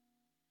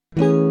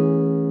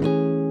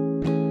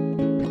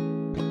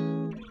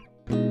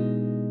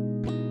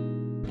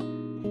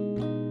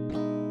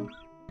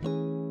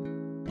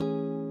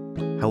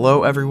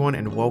Hello, everyone,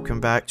 and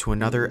welcome back to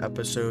another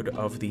episode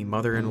of the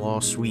Mother-in-Law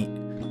Suite.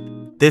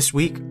 This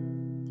week,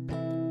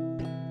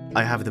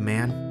 I have the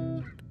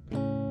man,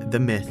 the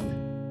myth,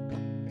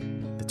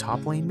 the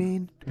top lane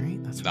main, right?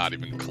 That's Not what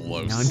even you...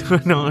 close.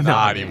 No, Not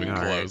nothing. even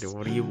All right. close.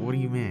 What do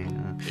you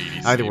mean?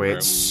 Either ADC, way, bro.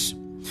 it's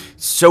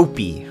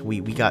Soapy. We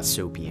got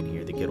Soapy in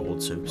here, the good old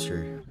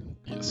soapster,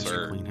 Yes, Mr.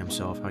 sir. Clean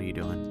himself. How you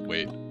doing?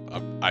 Wait,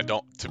 I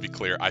don't. To be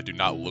clear, I do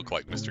not look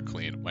like Mr.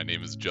 Clean. My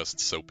name is just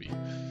Soapy.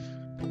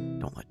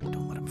 Don't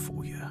let him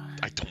fool you.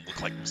 I don't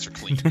look like Mr.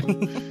 Clean.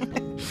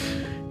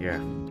 Yeah.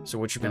 So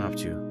what you been up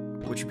to?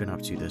 What you been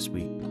up to this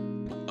week?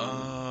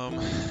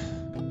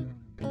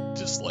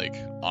 Just like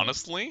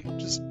honestly,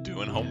 just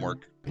doing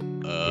homework.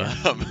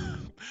 Yeah.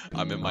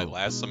 I'm in my Oh.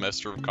 last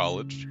semester of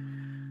college,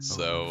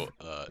 so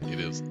Oh.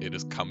 it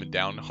is coming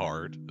down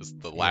hard. It's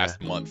the Yeah.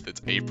 last month.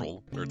 It's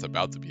April, or it's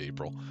about to be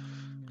April.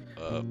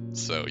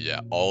 So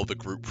yeah, all the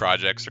group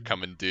projects are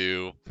coming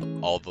due.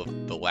 All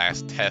the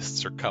last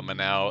tests are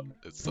coming out.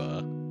 It's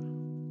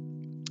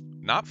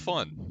not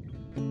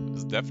fun.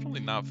 It's definitely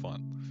not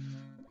fun.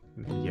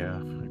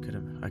 Yeah,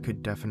 I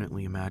could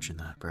definitely imagine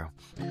that, bro.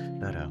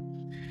 That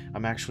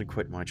I'm actually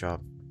quitting my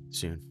job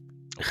soon.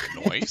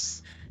 Oh,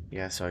 nice.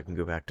 Yeah, so I can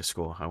go back to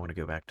school. I want to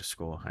go back to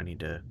school. I need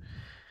to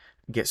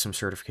get some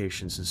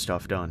certifications and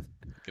stuff done.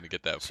 Gonna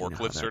get that So you know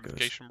how forklift that goes.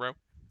 certification, bro.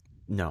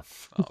 No,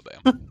 Oh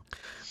damn. I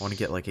want to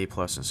get like A+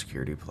 and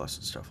Security Plus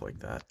and stuff like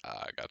that.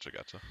 Gotcha.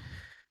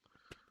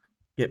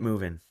 Get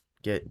moving.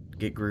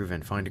 Get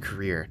grooving. Find a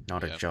career,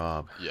 not a Yeah.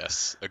 job.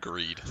 Yes,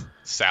 agreed.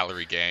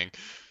 Salary gang.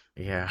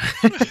 Yeah.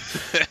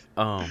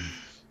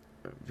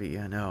 But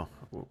yeah, no.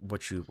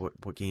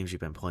 What games you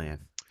been playing?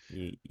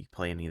 You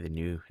play any of the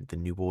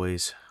new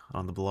boys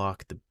on the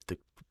block, the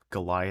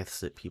Goliaths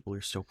that people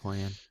are still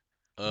playing,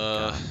 like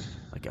uh, uh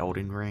like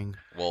Elden Ring.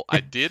 well, I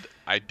did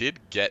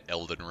get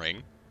Elden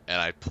Ring,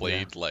 and I Yeah,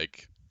 played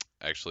like,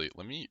 actually,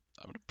 I'm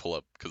gonna pull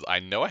up because I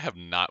know I have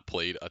not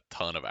played a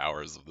ton of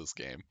hours of this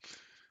game.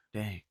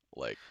 dang.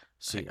 Like, I,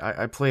 See,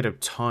 I played a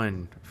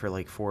ton for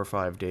like 4 or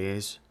 5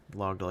 days,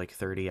 logged like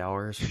 30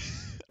 hours,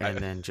 I and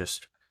then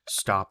just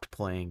stopped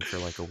playing for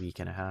like a week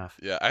and a half,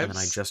 yeah, I and have then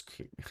I s- just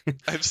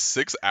I have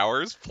 6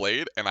 hours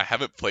played, and I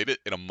haven't played it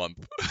in a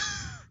month.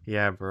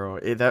 yeah, bro.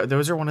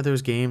 Those are one of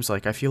those games.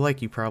 Like, I feel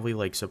like you probably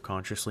like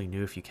subconsciously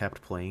knew if you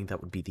kept playing,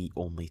 that would be the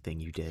only thing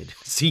you did.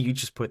 See, you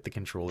just put the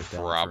controller down for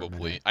a Probably.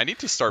 minute. I need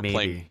to start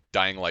playing Maybe.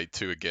 Dying Light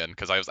 2 again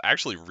because I was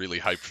actually really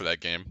hyped for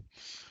that game.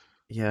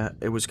 Yeah,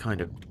 it was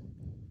kind of.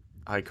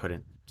 I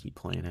couldn't keep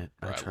playing it.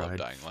 I Bro, I love tried.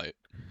 Dying Light.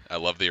 I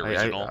love the I I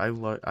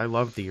original. I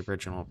love the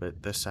original,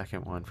 but the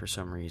second one for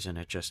some reason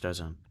it just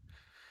doesn't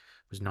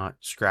was not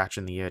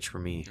scratching the itch for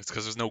me. It's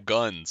because there's no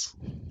guns.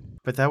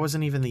 But that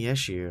wasn't even the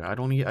issue. I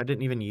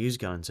didn't even use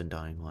guns in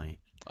Dying Light.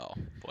 Oh,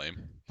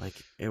 lame. Like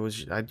it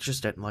was I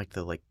just didn't like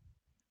the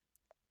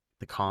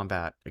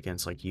combat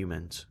against like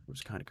humans. It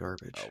was kind of Oh,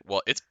 garbage.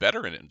 well, it's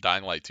better in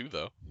Dying Light 2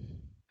 though.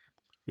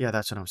 Yeah,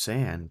 that's what I'm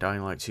saying.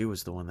 Dying Light 2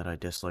 was the one that I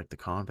disliked the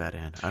combat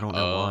in. I don't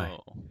know why.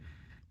 Oh,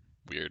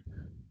 weird.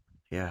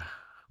 Yeah,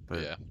 But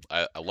but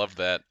yeah, I love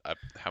that.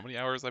 How many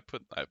hours I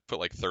put? I put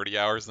like 30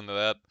 hours into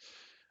that.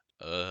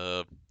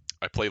 Uh,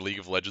 I play League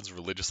of Legends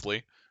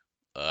religiously.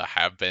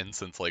 Have been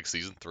since like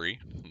season 3.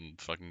 And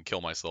fucking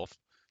kill myself.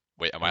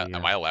 Wait, am oh I am yeah.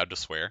 I allowed to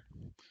swear?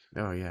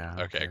 Oh yeah, I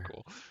don't Okay, care.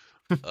 cool.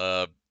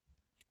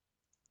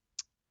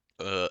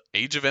 Uh,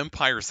 Age of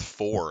Empires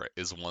 4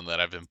 is one that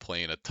I've been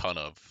playing a ton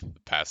of the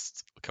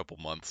past couple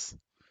months.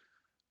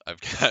 I've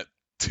got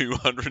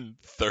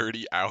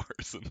 230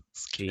 hours in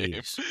this game.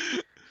 Jeez.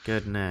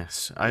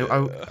 Goodness.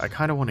 Yeah. I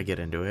kind of want to get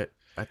into it.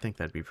 I think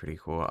that'd be pretty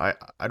cool. I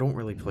don't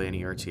really play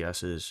any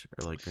RTSs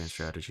or like Grand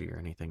Strategy or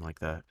anything like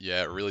that.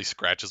 Yeah, it really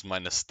scratches my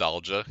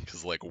nostalgia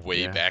because, like,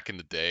 way Yeah. back in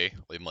the day,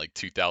 in like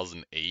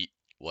 2008,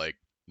 like,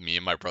 me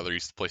and my brother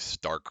used to play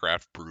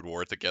StarCraft Brood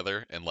War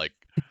together, and like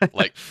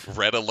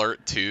Red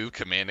Alert 2,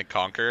 Command and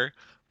Conquer,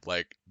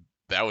 like,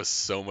 that was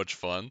so much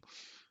fun.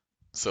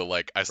 So,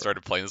 like, I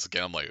started playing this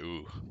again. I'm like,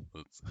 ooh,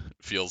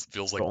 feels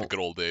The, like the o- good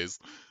old days.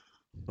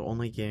 the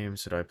only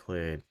games that I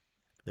played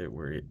that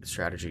were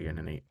strategy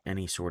in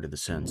any sort of the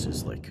sense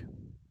is like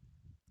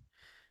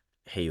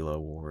Halo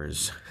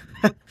Wars.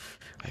 I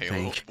Halo.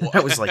 think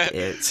that was like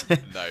it.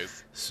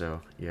 Nice.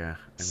 So yeah,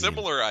 I mean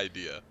Similar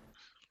idea.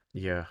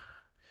 yeah,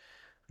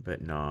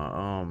 but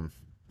nah.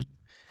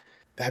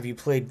 Have you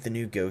played the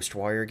new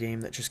Ghostwire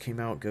game that just came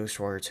out,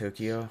 Ghostwire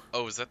Tokyo?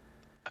 Oh, is that?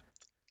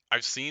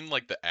 I've seen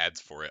like the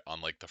ads for it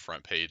on like the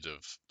front page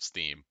of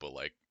Steam, but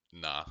like,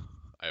 nah,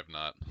 I have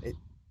not. It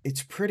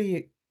it's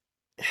pretty.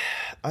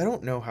 I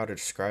don't know how to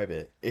describe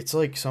it. It's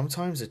like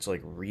sometimes it's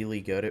like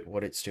really good at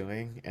what it's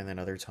doing, and then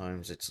other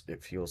times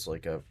it feels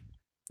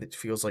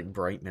like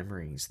Bright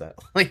Memories, that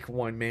like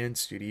one man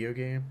studio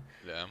game.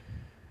 Yeah.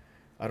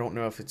 I don't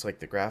know if it's like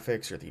the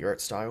graphics or the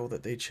art style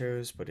that they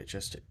chose, but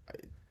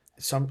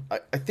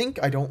I think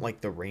I don't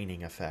like the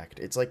raining effect.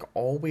 It's like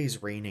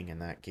always raining in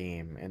that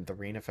game, and the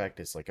rain effect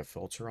is like a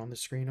filter on the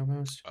screen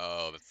almost.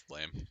 Oh, that's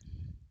lame.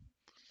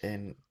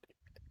 And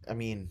I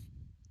mean,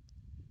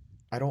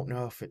 I don't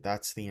know if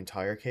that's the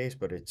entire case,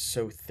 but it's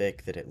so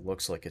thick that it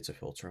looks like it's a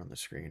filter on the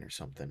screen or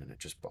something, and it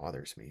just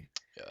bothers me.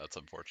 Yeah, that's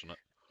unfortunate.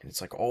 And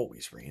it's like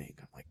always raining.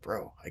 I'm like,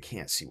 bro, I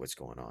can't see what's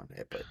going on.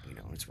 But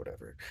it's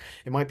whatever.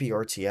 It might be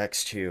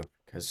RTX too,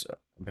 because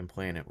I've been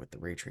playing it with the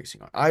ray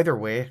tracing on. Either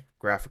way,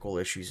 graphical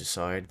issues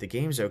aside, the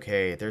game's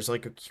okay. There's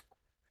like a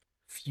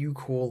few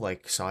cool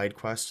like side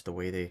quests, the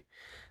way they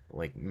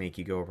like make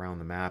you go around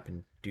the map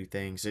and do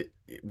things. It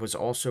was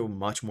also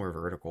much more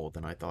vertical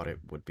than I thought it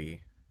would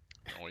be.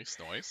 Noise,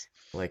 noise.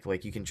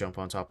 Like you can jump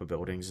on top of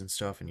buildings and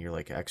stuff, and you're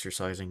like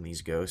exercising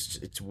these ghosts.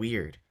 It's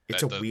weird. That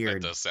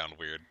does sound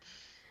weird.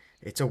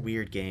 It's a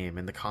weird game,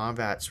 and the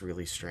combat's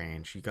really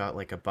strange. You got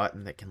like a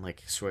button that can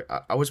like switch.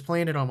 I was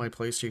playing it on my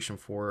PlayStation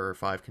 4 or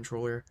 5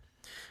 controller.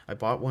 I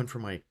bought one for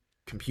my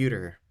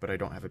computer, but I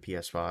don't have a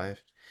PS5.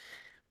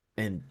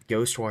 And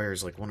Ghostwire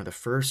is like one of the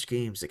first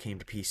games that came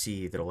to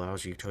PC that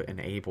allows you to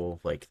enable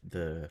like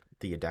the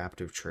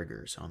adaptive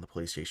triggers on the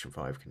PlayStation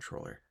 5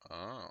 controller.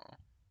 Oh.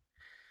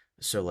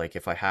 So like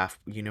if I have,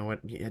 you know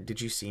what? Yeah,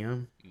 did you see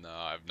them? No,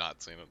 I've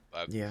not seen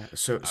it. Yeah.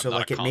 So I'm so not a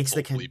like it makes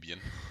console plebeian.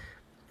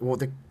 well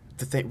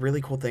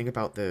really cool thing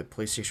about the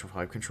PlayStation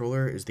 5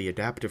 controller is the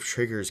adaptive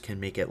triggers can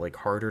make it like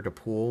harder to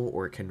pull,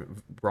 or it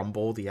can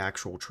rumble the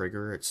actual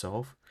trigger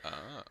itself.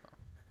 Ah.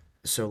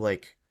 So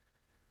like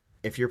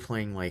if you're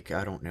playing like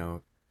I don't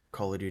know,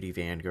 Call of Duty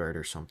Vanguard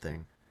or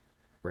something,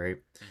 right?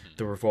 Hmm.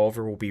 The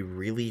revolver will be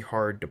really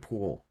hard to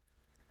pull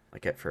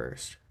like at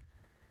first,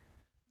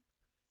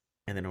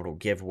 and then it'll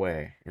give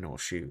way and it'll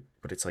shoot.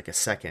 But it's like a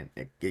second.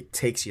 It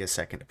takes you a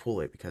second to pull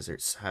it because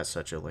it has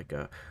such a like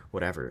a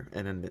whatever.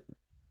 And then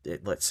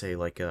let's say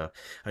like a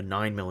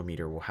 9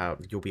 millimeter will have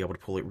you'll be able to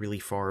pull it really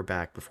far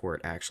back before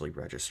it actually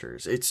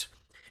registers.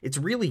 It's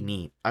really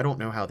neat. I don't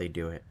know how they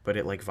do it, but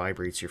it like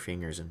vibrates your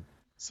fingers and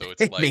So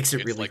it makes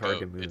it really hard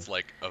to it's move.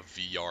 like a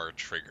VR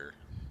trigger.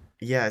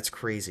 Yeah, it's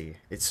crazy.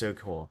 It's so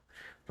cool.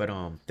 But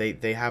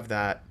they have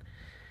that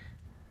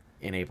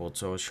enabled,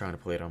 so I was trying to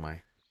play it on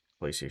my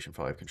PlayStation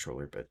 5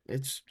 controller, but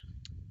it's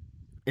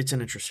an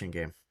interesting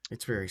game.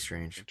 It's very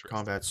strange. Interesting.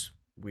 Combat's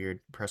weird.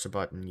 Press a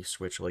button, you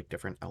switch like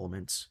different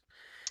elements.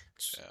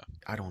 It's Yeah.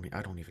 I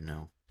don't even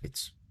know.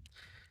 It's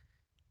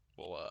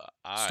Well,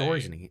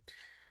 story's neat.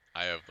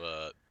 I have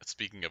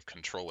speaking of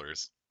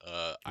controllers,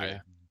 I Yeah.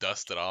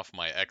 dusted off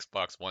my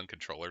Xbox One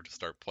controller to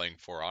start playing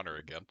For Honor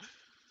again.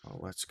 Oh,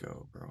 let's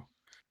go, bro.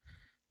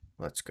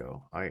 Let's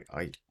go.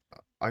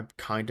 I've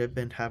kind of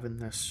been having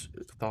this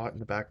thought in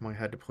the back of my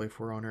head to play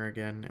For Honor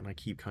again, and I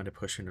keep kind of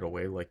pushing it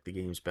away like the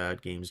game's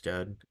bad, game's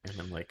dead. And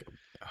then like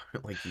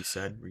you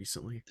said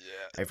recently,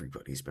 Yeah.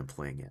 everybody's been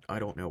playing it. I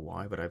don't know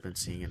why, but I've been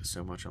seeing it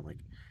so much on like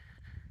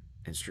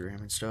Instagram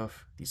and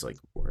stuff. These like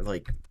or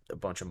like a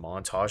bunch of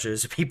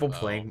montages of people Oh,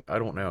 playing. I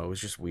don't know. It was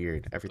just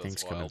weird. that's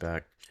Everything's coming wild.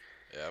 back.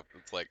 Yeah,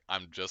 it's like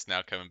I'm just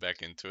now coming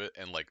back into it,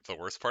 and like the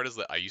worst part is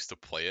that I used to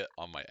play it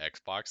on my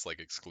Xbox like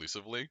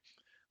exclusively,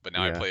 but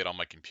now I Yeah. play it on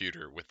my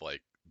computer with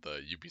like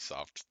the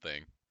Ubisoft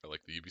thing or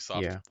like the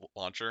Ubisoft Yeah.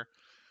 launcher,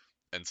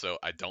 and so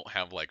I don't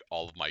have like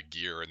all of my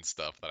gear and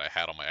stuff that I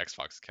had on my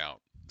Xbox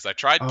account. Because I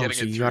tried Oh, getting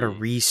so it you gotta through,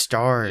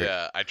 restart.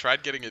 yeah, I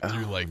tried getting it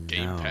through Oh like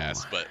Game no,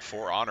 Pass, but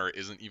For Honor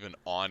isn't even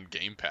on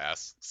Game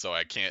Pass, so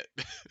I can't,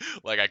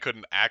 like, I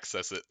couldn't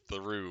access it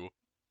through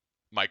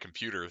my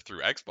computer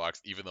through Xbox,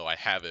 even though I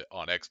have it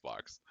on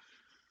Xbox,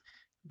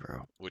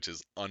 bro. which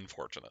is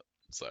unfortunate.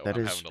 So That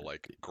I'm having is to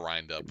like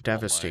grind up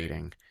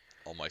devastating.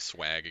 all my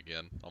swag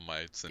again on my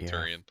Yeah.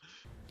 Centurion.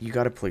 You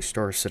gotta play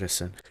Star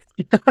Citizen.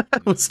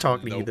 I was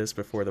talking to you Nope, this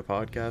before the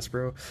podcast,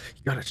 bro.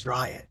 You gotta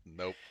try it.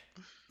 nope.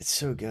 It's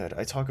so good.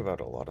 I talk about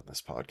it a lot on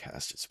this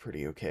podcast. It's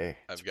pretty okay.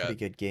 It's I've a got pretty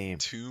good game.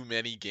 too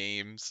many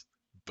games,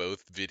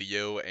 both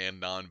video and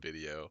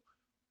non-video,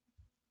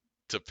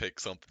 to pick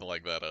something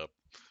like that up.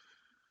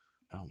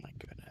 Oh my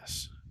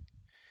goodness.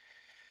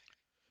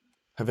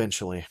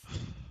 Eventually,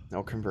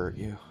 I'll convert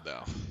you.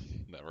 No,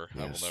 never.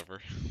 I will Yes.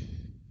 never.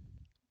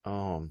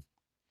 Um.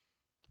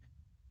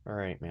 All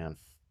right, man.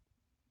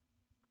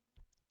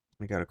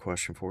 I got a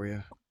question for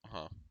you.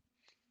 Uh-huh.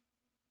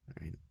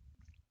 I mean,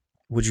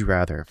 would you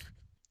rather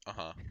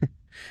Uh-huh.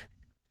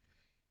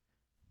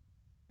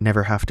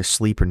 never have to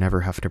sleep or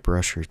never have to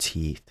brush your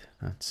teeth?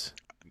 That's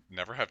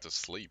Never have to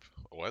sleep.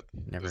 What?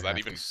 never have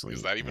to Is sleep.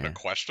 that even a Yeah.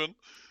 question?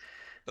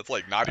 That's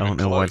like not I even don't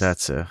know what close.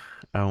 that's a.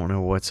 I don't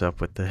know what's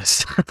up with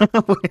this. Like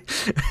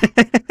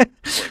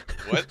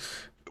what?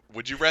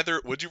 Would you rather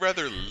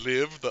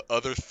live the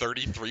other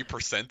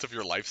 33% of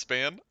your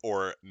lifespan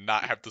or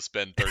not have to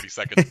spend 30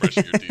 seconds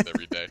brushing your teeth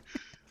every day?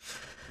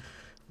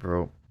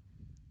 Bro,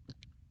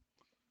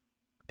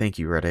 thank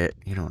you, Reddit.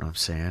 You know what I'm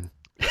saying.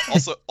 Yeah.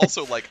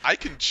 Also like I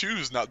can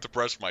choose not to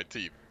brush my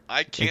teeth.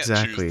 I can't choose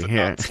Exactly. to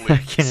Yeah. not I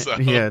sleep. can't. So,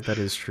 Yeah, that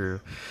is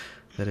true.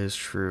 That is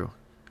true.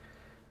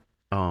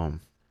 Um,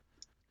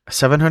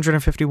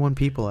 751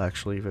 people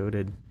actually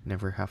voted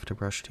never have to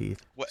brush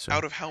teeth. what So,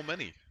 out of how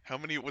many? How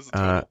many was the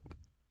uh, total?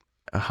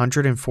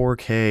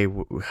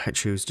 104K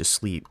choose to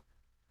sleep.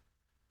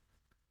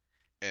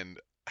 And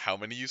how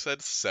many you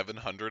said?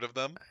 700 of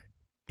them?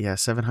 Yeah,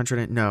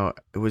 700. No,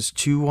 it was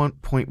 2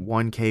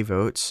 1.1K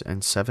votes,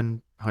 and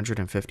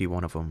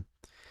 151 of them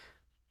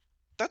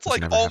That's was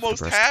like never have to almost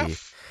brush teeth.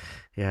 half.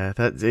 Yeah,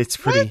 that it's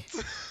pretty.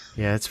 What?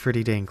 Yeah, it's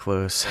pretty dang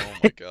close. Oh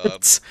my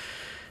god. it's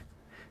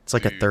it's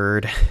like a Dude,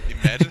 third.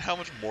 imagine how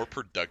much more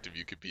productive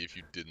you could be if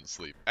you didn't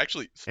sleep.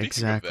 Actually,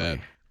 speaking of that,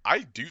 Exactly. I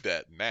do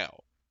that now.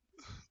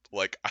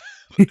 Like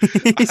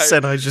He I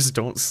said I just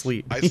don't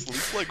sleep. I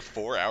sleep like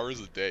 4 hours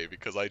a day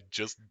because I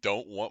just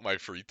don't want my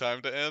free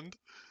time to end.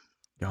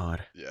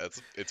 God, Yeah,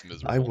 it's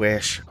I miserable.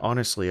 wish.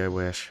 Honestly, I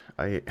wish.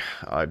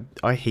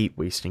 I hate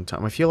wasting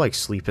time. I feel like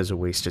sleep is a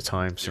waste of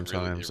time It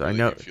sometimes. I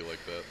really do know, feel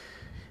like that.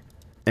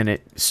 and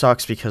it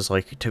sucks because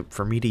like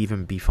for me to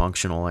even be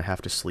functional, I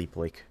have to sleep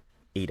like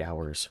 8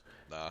 hours,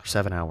 Nah,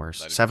 7 hours,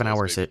 not even seven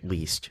close, hours baby. at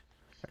least.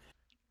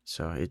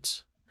 So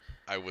it's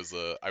I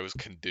was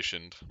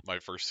conditioned my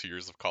first 2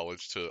 years of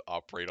college to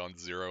operate on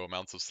zero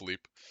amounts of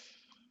sleep.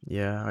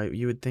 yeah.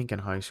 You would think in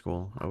high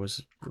school it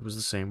was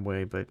the same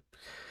way, but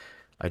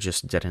I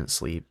just didn't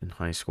sleep in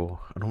high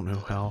school. I don't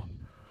know Yeah, how.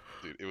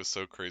 dude, it was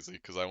so crazy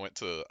because I went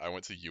to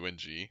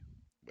UNG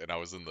and I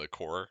was in the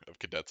Corps of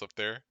Cadets up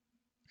there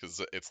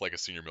because it's like a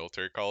senior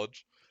military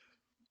college.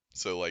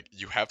 So like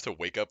you have to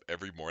wake up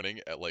every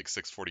morning at like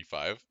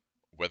 6:45,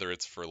 whether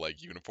it's for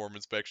like uniform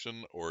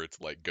inspection or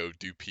it's like go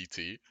do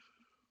PT.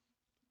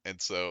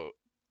 And so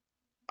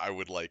I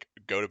would like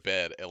go to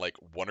bed at like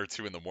 1 or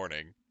 2 in the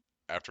morning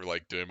after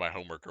like doing my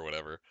homework or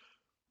whatever,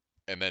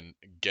 and then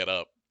get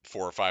up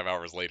 4 or 5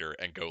 hours later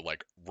and go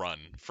like run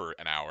for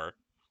an hour.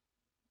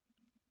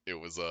 It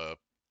was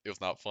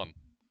not fun.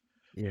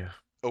 Yeah.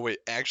 Oh wait,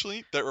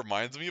 actually, that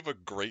reminds me of a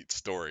great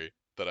story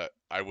that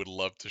I would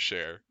love to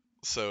share.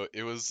 So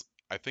it was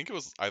I think it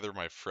was either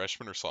my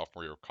freshman or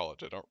sophomore year of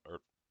college.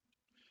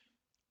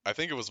 I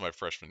think it was my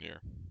freshman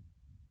year.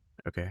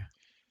 Okay.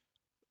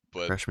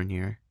 But Freshman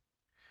year,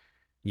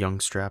 young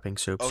strapping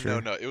oh no,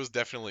 soapster. no, it was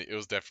definitely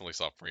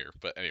sophomore year.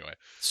 But anyway,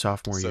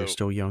 Sophomore year, so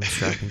still young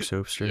strapping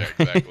yeah, soapster.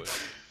 exactly.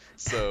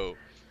 So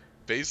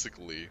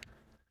basically,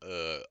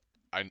 uh,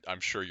 I'm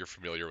sure you're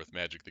familiar with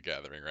Magic the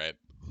Gathering, right?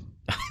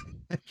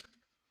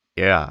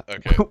 Yeah.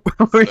 Okay,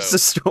 Where's so the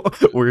story?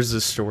 Where's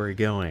the story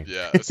going?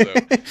 yeah,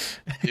 so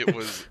it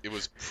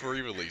was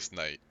pre-release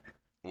night,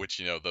 which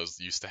you know those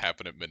used to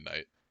happen at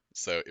midnight.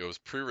 So it was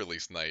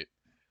pre-release night,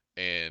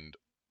 and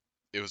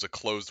it was a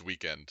closed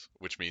weekend,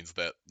 which means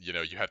that you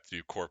know you have to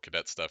do Corps of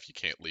Cadet stuff. You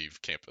can't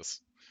leave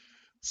campus.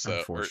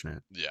 So or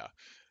Unfortunate. yeah,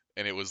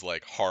 and it was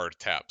like hard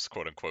taps,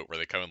 quote unquote, where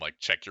they come and like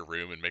check your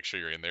room and make sure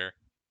you're in there.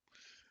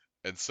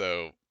 And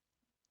so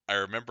I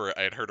remember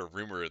I had heard a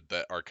rumor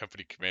that our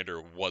company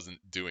commander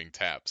wasn't doing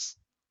taps,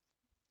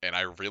 and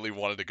I really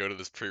wanted to go to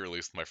this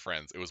pre-release with my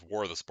friends. It was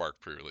War of the Spark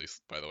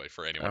pre-release, by the way,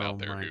 for anyone Oh out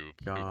there my who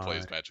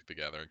plays god. Magic the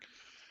Gathering.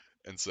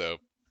 And so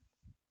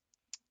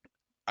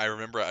I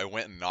remember I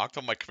went and knocked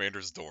on my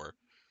commander's door,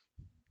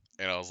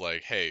 and I was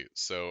like, "Hey,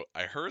 so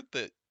I heard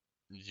that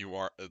you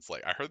are. It's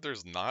like I heard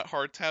there's not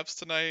hard taps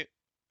tonight.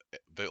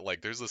 That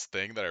like there's this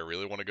thing that I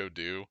really want to go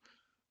do."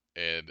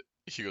 And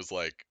he was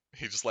like,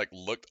 he just like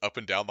looked up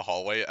and down the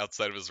hallway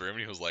outside of his room,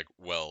 and he was like,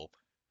 "Well,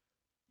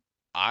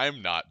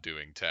 I'm not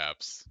doing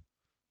taps,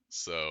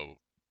 so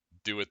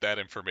do with that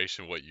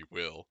information what you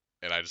will."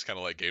 And I just kind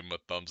of like gave him a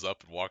thumbs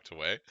up and walked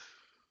away.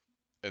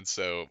 And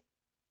so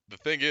the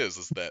thing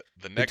is that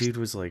the The next, dude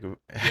was like,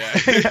 yeah,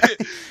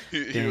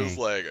 he was dang,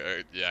 like, "All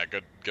right, yeah,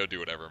 go do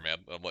whatever, man."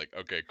 I'm like,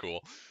 okay,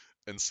 cool.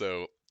 And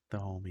so the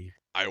homie.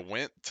 I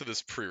went to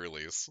this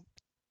pre-release,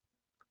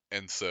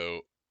 and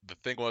so the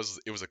thing was,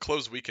 it was a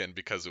closed weekend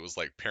because it was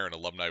like parent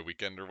alumni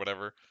weekend or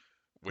whatever,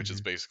 which is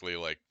Hmm. basically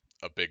like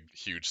a big,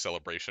 huge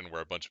celebration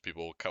where a bunch of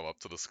people come up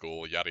to the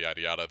school, yada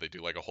yada yada. They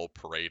do like a whole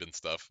parade and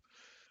stuff.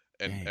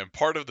 Dang. And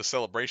part of the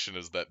celebration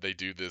is that they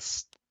do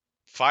this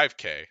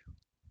 5K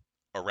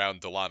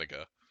around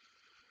Dahlonega.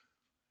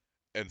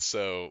 And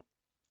so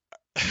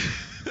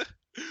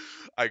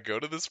I go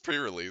to this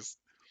pre-release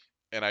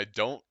and I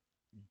don't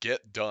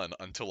get done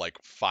until like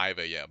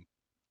 5 a.m.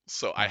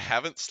 So I Oh,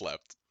 haven't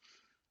slept.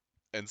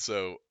 And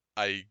so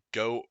I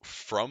go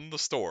from the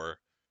store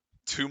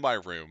to my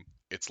room.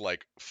 It's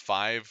like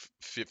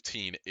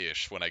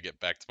 5:15-ish when I get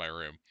back to my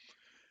room.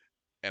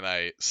 And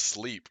I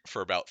sleep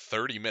for about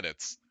 30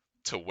 minutes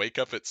to wake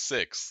up at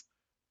 6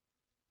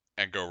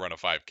 and go run a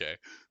 5K.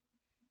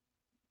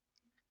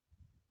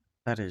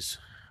 that is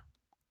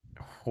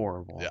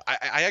Yeah, horrible.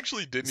 I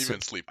actually didn't So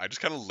even sleep. I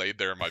just kind of laid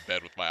there in my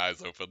bed with my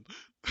eyes open.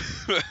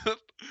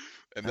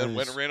 And that then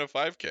went and is ran a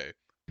 5K.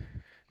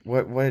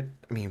 what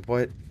I mean,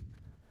 what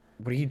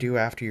do you do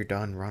after you're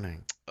done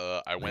running?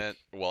 I Like, went,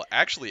 well,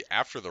 actually,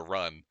 after the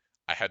run,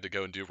 I had to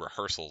go and do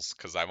rehearsals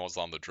because I was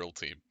on the drill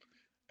team.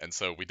 And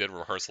so we did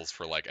rehearsals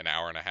for like an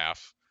hour and a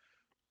half.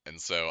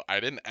 And so I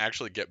didn't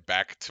actually get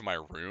back to my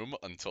room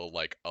until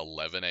like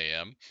 11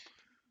 a.m.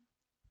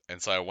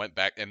 And so I went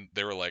back and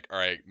they were like, all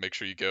right, make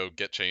sure you go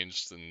get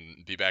changed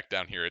and be back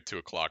down here at 2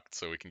 o'clock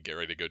so we can get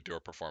ready to go do our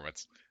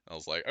performance. And I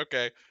was like,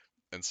 okay.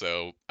 And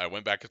so I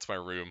went back into my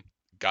room,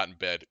 got in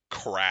bed,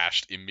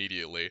 crashed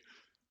immediately.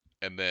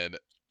 And then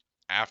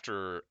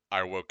after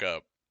I woke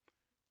up,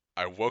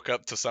 I woke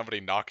up to somebody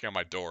knocking on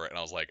my door, and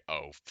I was like,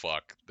 "Oh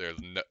fuck,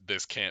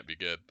 this can't be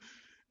good."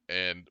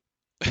 And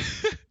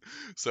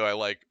so I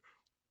like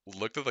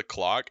looked at the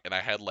clock, and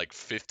I had like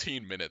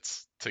 15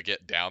 minutes to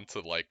get down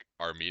to like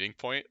our meeting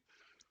point,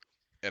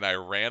 and I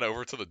ran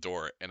over to the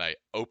door and I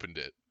opened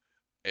it,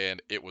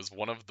 and it was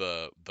one of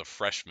the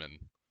freshmen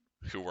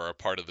who were a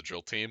part of the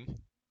drill team.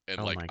 And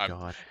Oh like my I'm,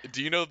 god.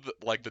 do you know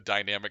like the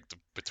dynamic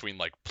between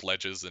like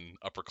pledges and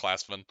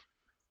upperclassmen?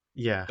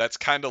 Yeah. That's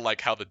kind of like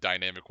how the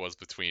dynamic was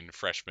between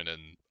freshmen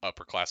and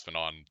upperclassmen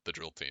on the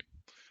drill team.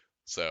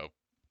 So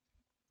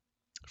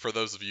for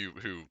those of you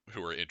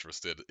who are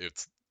interested,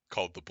 it's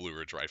called the Blue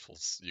Ridge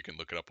Rifles. You can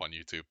look it up on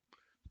YouTube.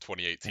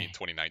 2018, Dang.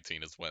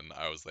 2019 is when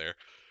I was there.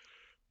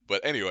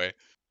 But anyway,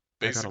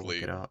 I gotta look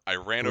basically, it up. I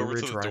ran Blue over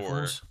to Ridge the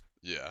door. Rifles?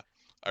 Yeah.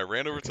 I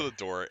ran over to Okay. the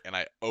door and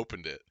I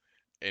opened it,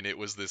 and it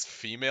was this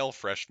female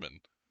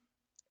freshman.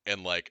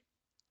 And like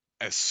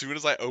as soon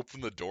as I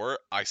opened the door,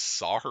 I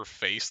saw her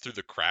face through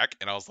the crack,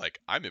 and I was like,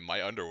 I'm in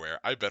my underwear.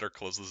 I better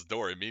close this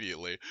door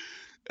immediately.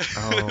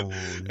 Oh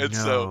And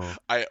so no.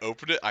 I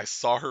opened it, I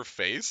saw her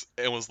face,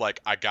 and was like,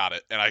 I got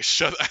it. And I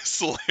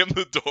slammed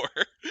the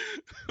door.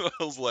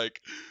 I was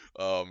like,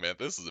 oh man,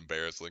 this is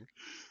embarrassing.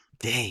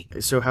 Dang.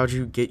 So how'd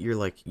you get your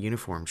like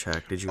uniform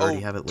check? Did you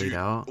already Oh, have it laid dude.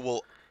 out?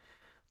 Well,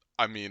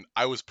 I mean,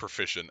 I was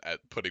proficient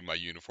at putting my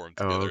uniform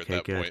Oh, together at okay,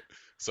 that good. point.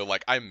 So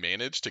like I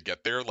managed to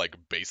get there like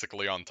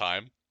basically on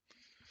time.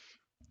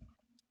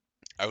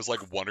 I was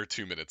like 1 or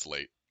 2 minutes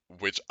late,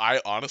 which I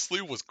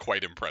honestly was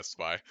quite impressed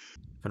by.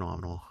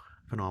 Phenomenal.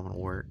 Phenomenal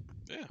work.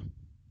 Yeah.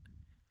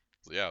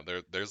 So yeah,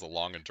 there's a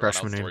long and drawn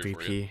out Freshman story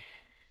for you. MVP.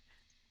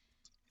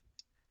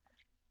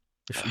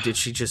 Did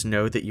she just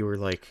know that you were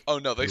like Oh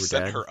no, they you were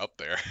sent dead? her up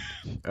there.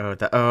 Oh,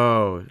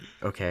 oh,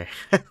 okay.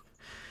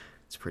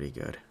 It's pretty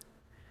good.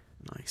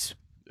 Nice.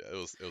 Yeah,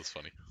 it was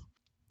funny.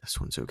 This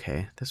one's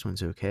okay. This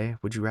one's okay.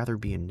 Would you rather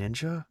be a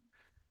ninja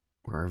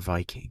or a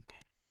Viking?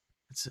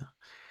 It's a,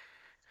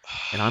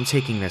 and I'm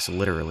taking this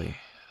literally.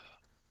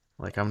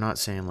 Like I'm not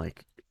saying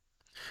like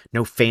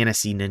no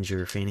fantasy ninja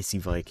or fantasy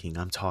Viking.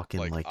 I'm talking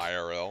Like like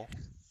IRL.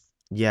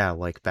 yeah,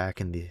 like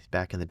back in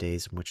the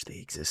days in which they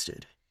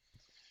existed.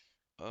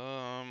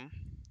 Um,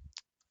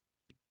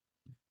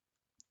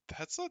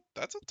 that's a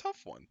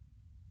tough one.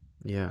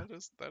 Yeah.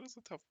 That is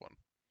a tough one.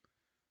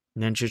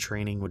 Ninja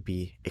training would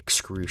be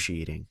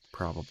excruciating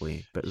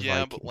probably, but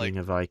Yeah, but Being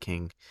a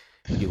Viking,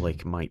 you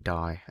like might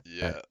die at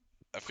yeah,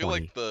 I feel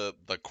like 20.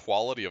 the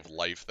quality of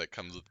life that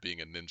comes with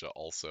being a ninja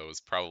also is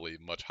probably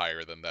much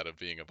higher than that of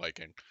being a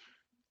Viking.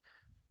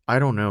 I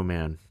don't know,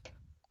 man.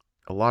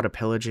 A lot of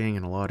pillaging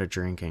and a lot of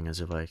drinking as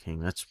a Viking.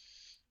 That's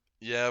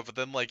Yeah, but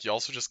then like you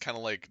also just kind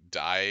of like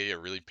die a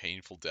really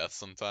painful death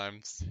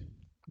sometimes.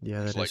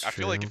 yeah, Which that like is I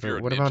feel like true. if But you're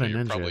a what about ninja, a you're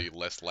ninja? probably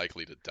less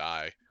likely to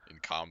die in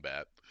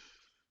combat.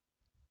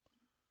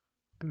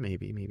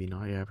 Maybe, maybe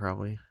not. Yeah,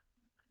 probably.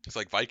 It's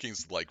like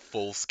Vikings like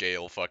full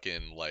scale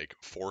fucking like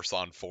force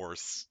on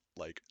force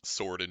like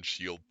sword and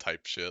shield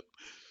type shit.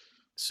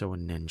 So a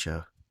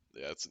ninja.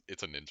 Yeah,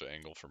 it's a ninja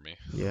angle for me.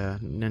 Yeah,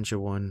 ninja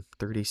won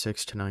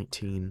 36 to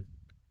 19.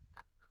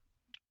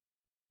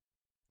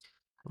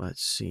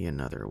 Let's see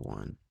another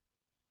one.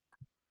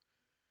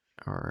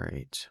 All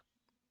right.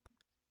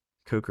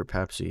 Coke or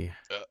Pepsi?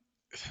 Uh,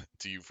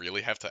 do you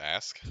really have to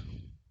ask?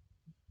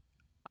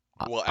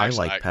 I, Well, I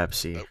actually, like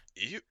Pepsi.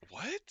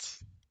 what?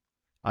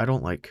 I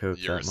don't like Coke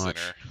You're a that sinner.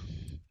 much.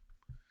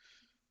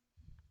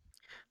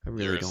 I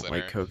You're really a don't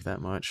like sinner. Coke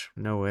that much.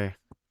 No way.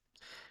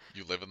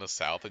 You live in the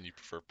South and you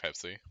prefer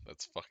Pepsi.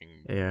 That's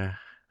fucking. Yeah.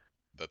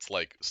 That's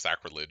like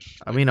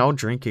sacrilege. I Like, mean, I'll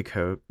drink a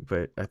Coke,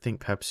 but I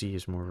think Pepsi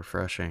is more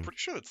I'm refreshing. pretty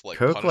sure it's like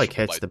Coke like punishable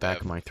hits by the back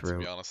death. of my To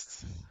be throat.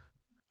 honest.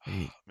 I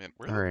mean, Man,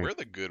 all where right. are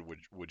the good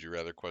would you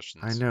rather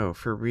I questions? know,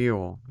 for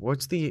real.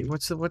 What's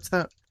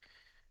that?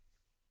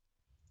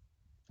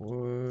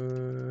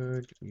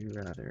 Would you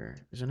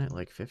rather? Isn't it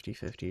like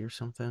 50-50 or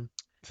something?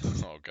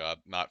 Oh God,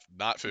 not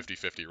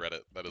 50-50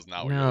 Reddit. That is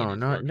not what you're No, looking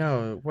not for.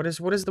 no. What is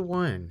the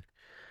one?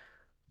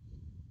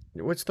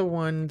 What's the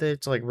one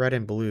that's like red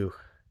and blue?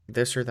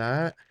 This or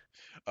that?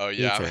 Oh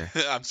yeah, Ether.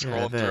 I'm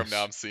Yeah, scrolling through them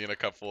now. this. I'm seeing a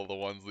couple of the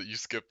ones that you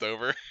skipped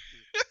over.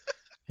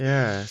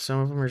 Yeah, some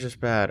of them are just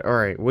bad. All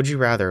right, would you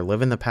rather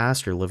live in the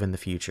past or live in the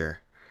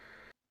future?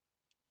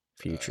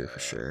 Future for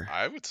sure.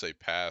 I would say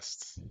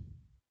past.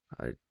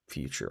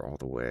 Future all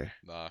the way.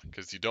 Nah,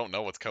 because you don't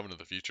know what's coming in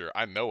the future.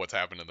 I know what's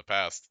happened in the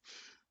past.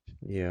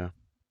 Yeah,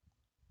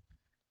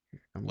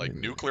 I'm Like gonna.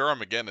 nuclear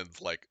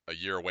Armageddon's like a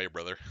year away,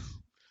 brother.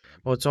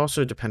 Well, it's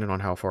also dependent on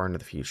how far into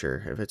the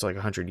future. If it's like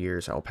 100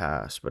 years, I'll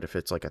pass. But if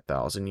it's like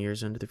 1,000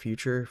 years into the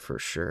future, for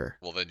sure.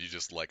 Well, then you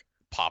just like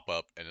pop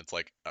up and it's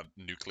like a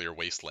nuclear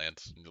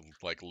wasteland,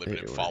 like living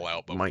in It or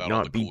Fallout, but might without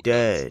all the not be cool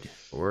guns. dead,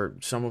 or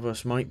some of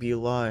us might be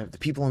alive. The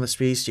people on the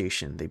space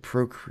station, they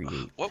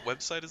procreate. What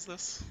website is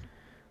this?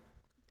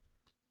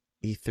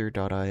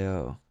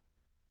 Ether.io.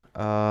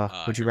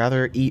 Would you Here we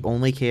go. rather eat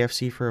only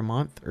KFC for a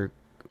month or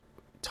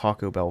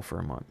Taco Bell for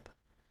a month?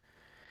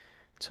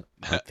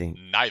 I think,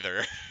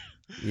 Neither.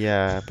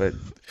 yeah, but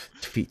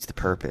defeats the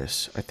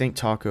purpose. I think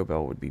Taco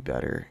Bell would be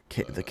better.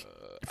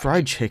 I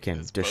Fried mean, chicken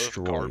it's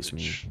both destroys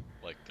me. garbage.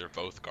 Like they're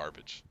both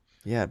garbage.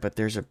 Yeah, but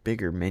there's a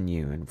bigger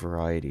menu and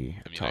variety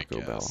I at mean, I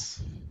Taco Bell.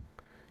 guess.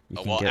 You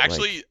Oh, can well, get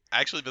like,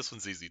 actually, this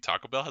one's easy.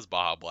 Taco Bell has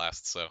Baja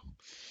Blast, so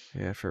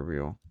yeah, for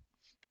real.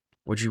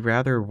 Would you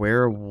rather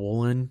wear a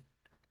woolen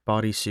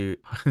bodysuit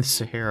in the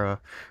ooh.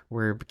 Sahara,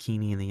 wear a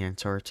bikini in the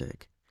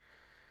Antarctic?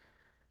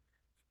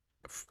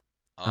 F-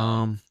 Um,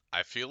 Um,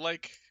 I feel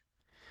like,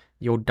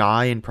 you'll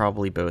die in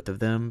probably both of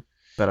them,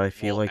 but I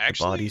feel well, like the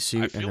actually,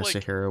 I bodysuit in feel the like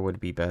Sahara would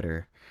be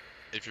better.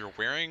 if you're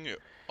wearing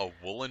a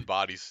woolen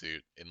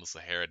bodysuit in the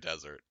Sahara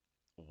Desert,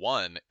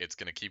 one, it's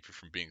gonna keep you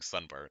from being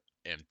sunburnt,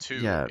 and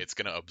two, Yeah, it's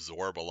gonna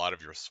absorb a lot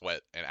of your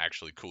sweat and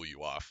actually cool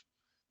you off.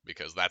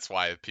 Because that's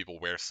why people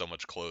wear so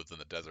much clothes in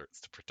the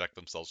deserts to protect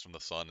themselves from the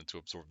sun and to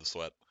absorb the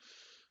sweat.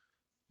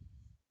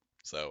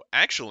 So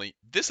actually,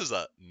 this is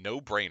a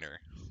no-brainer.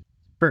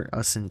 for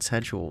us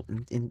intellectual,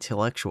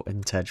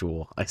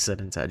 I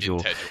said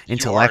Integral.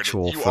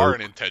 intellectual You are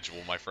an folk.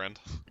 integral, my friend.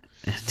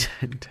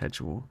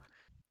 Intellectual.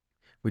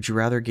 Would you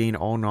rather gain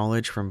all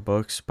knowledge from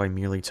books by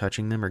merely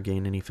touching them or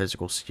gain any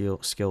physical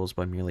skills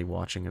by merely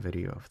watching a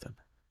video of them?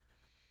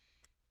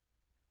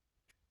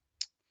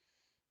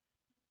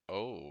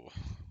 Oh.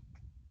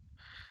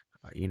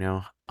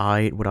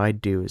 What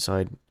I'd do is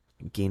I'd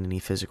gain any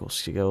physical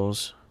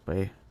skills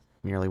by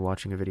merely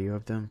watching a video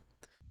of them.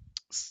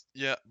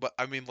 Yeah, but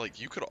I mean, like,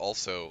 you could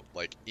also,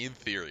 like, in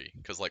theory,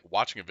 because, like,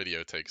 watching a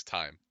video takes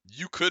time,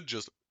 you could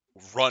just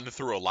run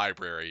through a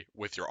library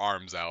with your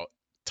arms out,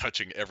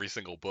 touching every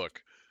single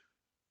book,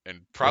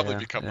 and probably Yeah,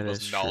 become the that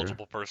most is true.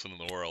 knowledgeable person in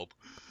the world.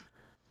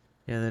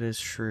 Yeah, that is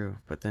true.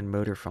 But then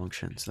motor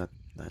functions,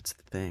 that's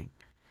the thing.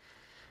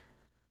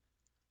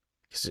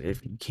 Because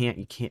if you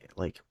can't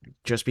like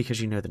just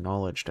because you know the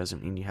knowledge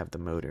doesn't mean you have the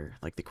motor,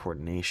 like the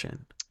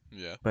coordination.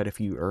 Yeah. But if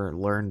you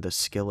learn the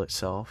skill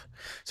itself,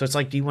 so it's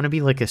like, do you want to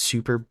be like a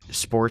super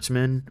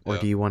sportsman or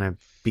Yeah. do you want to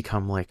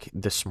become like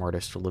the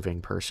smartest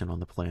living person on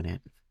the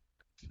planet?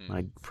 Hmm.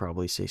 I'd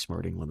probably say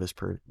smarting with this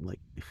like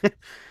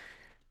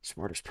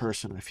smartest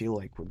person. I feel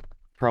like would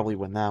probably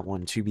win that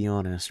one, to be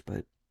honest.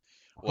 But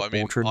Well, I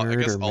mean, ultra I nerd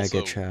guess or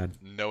mega also Chad?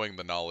 knowing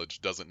the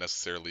knowledge doesn't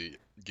necessarily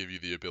give you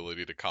the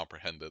ability to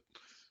comprehend it.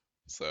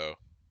 So,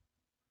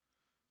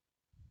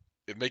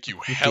 it'd make you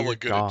Oh hella dear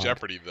good at God.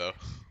 Jeopardy, though.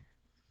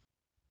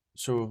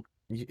 So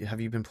have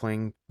you been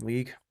playing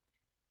League?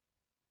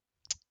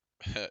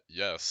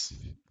 Yes.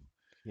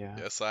 Yeah.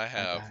 Yes, I I,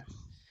 have. I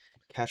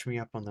catch me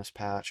up on this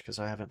patch because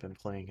I haven't been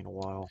playing in a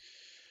while.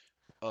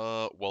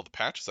 Well, the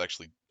patch is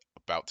actually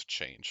about to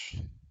change.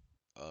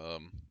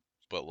 Um,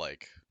 but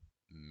like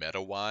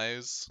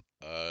meta-wise,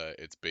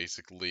 it's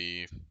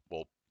basically,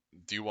 well,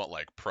 do you want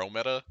like pro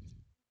meta?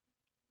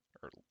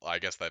 Or I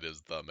guess that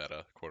is the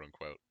meta, quote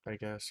unquote. I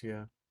guess,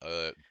 yeah.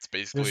 It's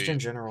Just in basically,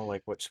 general,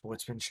 like what's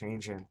been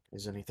changing?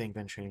 Is anything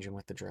been changing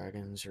with the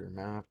dragons or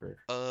map or?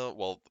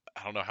 well,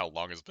 I don't know how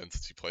long it's been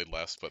since you played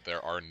last, but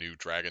there are new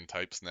dragon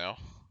types now.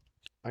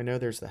 I know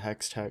there's the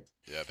hex tech,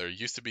 Yeah, there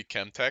used to be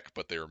Chemtech,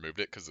 but they removed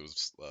it because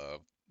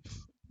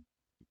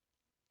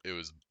it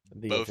was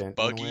the both event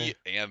went buggy away.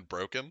 and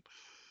broken.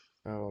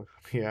 Oh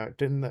yeah,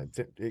 didn't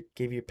it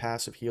gave you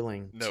passive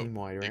healing No, team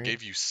wide, it right?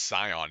 gave you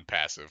Scion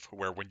passive,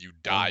 where when you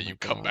die, Oh you my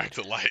come back God.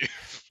 to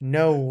life.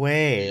 No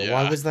way.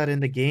 Why Yeah, was that in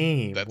the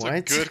game? that's a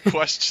What? good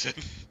question.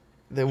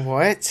 The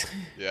what?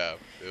 Yeah,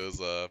 it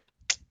was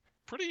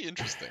pretty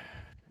interesting.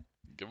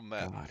 Give them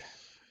that. God.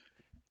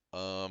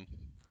 Um,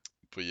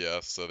 but yeah,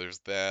 so there's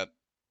that.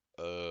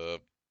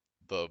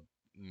 The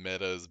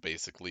meta is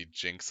basically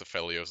Jinx,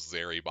 Aphelios,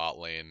 Zeri bot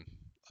lane.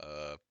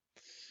 Uh,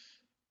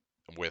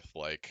 with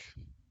like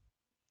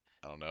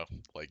I don't know,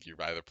 like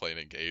you're either playing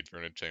engage or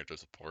an enchanter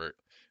support.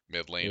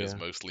 Mid lane is Yeah,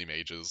 mostly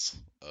mages.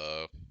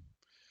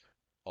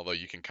 Although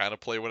you can kind of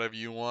play whatever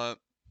you want.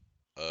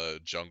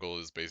 Jungle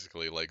is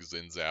basically like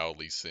Xin Zhao,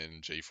 Lee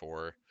Sin,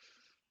 J4.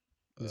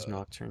 is Uh,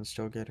 Nocturne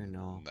still good or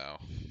no? no,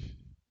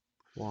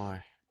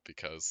 Why?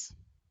 because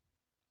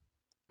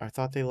I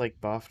thought they like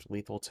buffed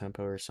lethal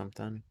tempo or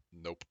something.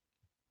 nope.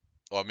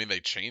 Well, I mean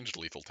they changed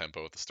lethal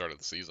tempo at the start of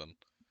the season,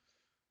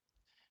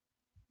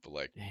 but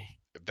like Dang.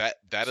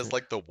 that is So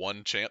like the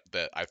one champ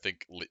that I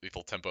think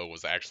lethal tempo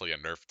was actually a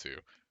nerf to,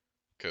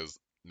 because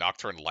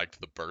Nocturne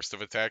liked the burst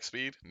of attack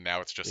speed.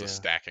 Now it's just a yeah.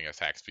 stacking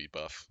attack speed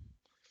buff.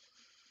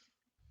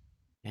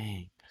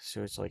 Dang.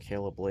 So it's like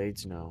Halo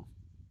Blades no.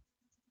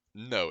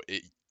 No,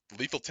 it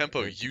lethal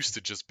tempo Or used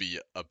to just be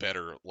a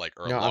better like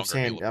or a no, longer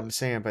heal I'm burst.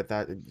 saying, but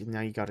that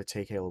now you got to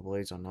take Halo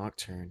Blades on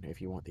Nocturne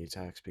if you want the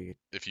attack speed.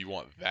 If you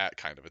want that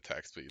kind of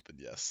attack speed, then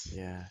yes.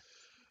 Yeah.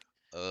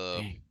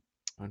 Um, Dang.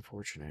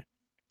 Unfortunate.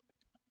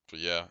 but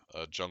yeah,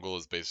 jungle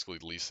is basically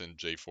Lee Sin,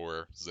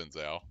 J4, Xin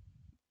Zhao.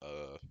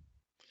 Uh,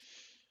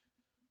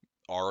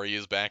 Ari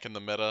is back in the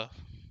meta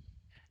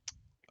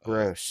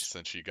Gross.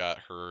 since she got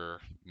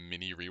her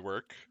mini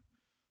rework.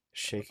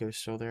 Shaco's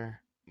still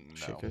there.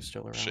 No, Shaco's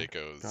still around.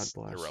 God Shaco's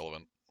bless.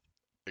 irrelevant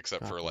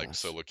except God for like bless.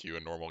 solo queue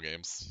and normal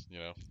games.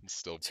 It's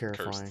still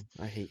cursed. Terrifying.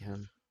 I hate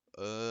him.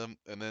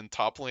 And then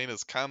top lane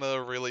is kind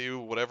of really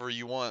whatever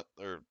you want,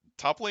 or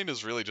top lane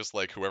is really just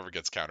like whoever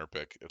gets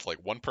counterpick. It's like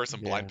one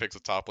person blind Yeah. picks a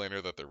top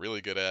laner that they're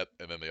really good at,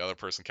 and then the other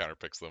person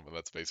counterpicks them, and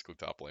that's basically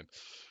top lane.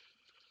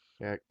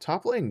 Yeah.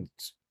 Top lane.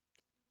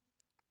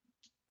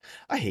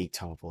 I hate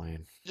top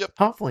lane. Yep,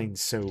 Top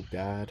lane's so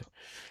bad.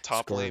 It's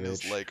top lane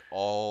is garbage. like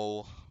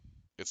all.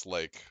 It's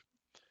like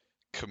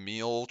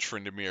Camille,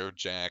 Tryndamere,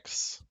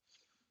 Jax,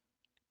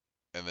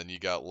 and then you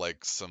got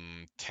like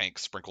some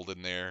tanks sprinkled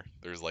in there.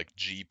 There's like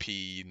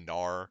GP,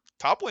 Gnar.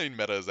 Top lane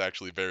meta is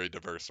actually very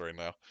diverse right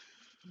now,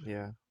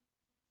 Yeah.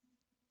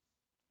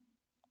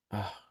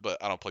 Ugh.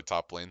 but I don't play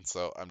top lane,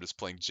 so I'm just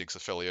playing Jinx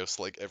Aphelios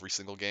like every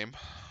single game.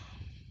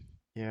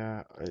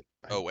 Yeah.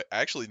 Oh wait,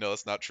 actually no,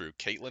 that's not true.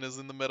 Caitlyn is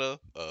in the meta.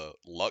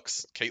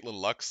 Caitlyn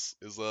Lux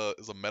is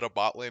a meta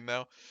bot lane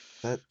now.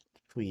 that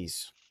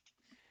please.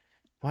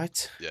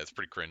 What? Yeah, it's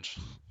pretty cringe.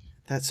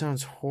 That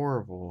sounds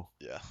horrible.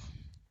 Yeah,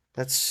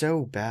 That's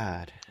so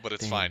bad. but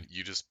it's fine. Dang.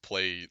 You just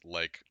play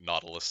like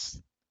Nautilus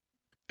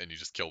and you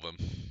just kill them.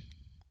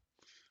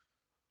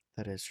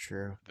 That is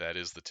true. That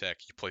is the tech.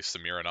 You play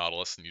Samira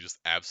Nautilus and you just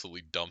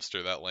absolutely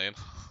dumpster that lane.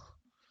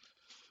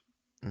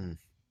 Mm.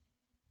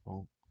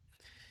 Well,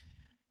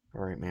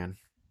 all right, man.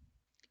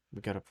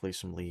 We gotta play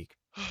some League.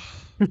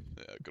 Yeah,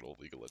 good old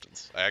League of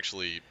Legends. I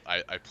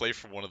play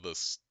for one of the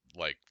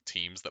like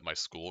teams that my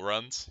school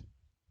runs,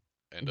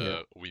 and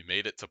Yeah. we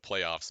made it to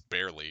playoffs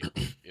barely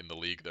in the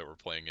league that we're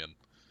playing in.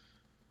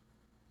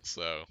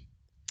 So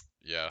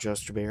yeah,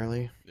 Just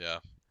barely. yeah,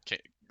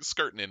 Can't,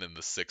 skirting in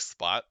the sixth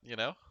spot, you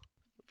know.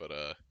 But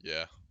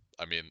yeah,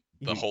 I mean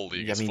the whole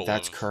league I is mean, full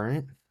that's of.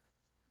 current.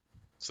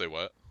 Say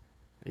what?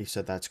 You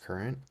said that's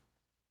current.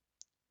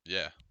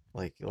 Yeah,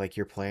 Like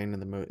you're playing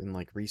in in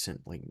like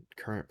recent like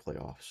current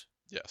playoffs.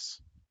 yes.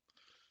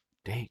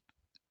 Dang,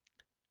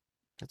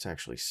 that's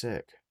actually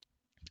sick.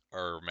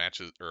 Our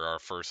matches or our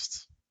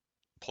first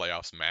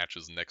playoffs match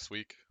is next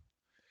week.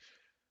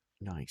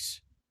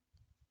 Nice.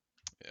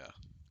 Yeah,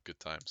 good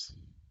times.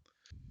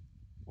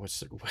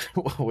 What's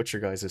what's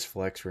your guys'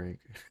 flex rank?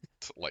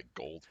 Like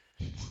gold.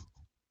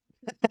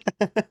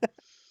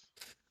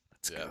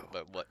 Let's Yeah,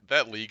 go.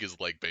 that league is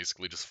like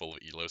basically just full of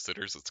elo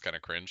sitters. It's kind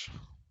of cringe.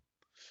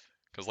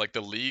 Cause like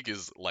the league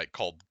is like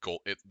called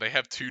gold. They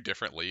have two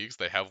different leagues.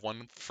 They have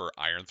one for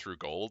iron through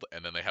gold,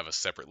 and then they have a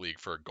separate league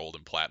for gold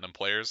and platinum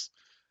players.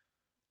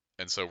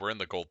 And so we're in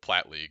the gold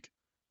plat league,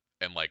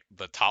 and like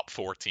the top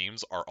four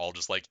teams are all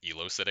just like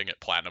elo sitting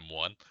at platinum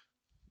one.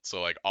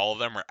 So like all of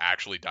them are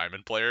actually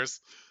diamond players,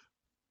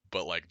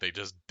 but like they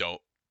just don't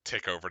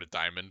tick over to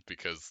diamond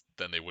because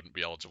then they wouldn't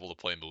be eligible to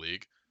play in the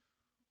league.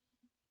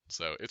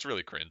 So it's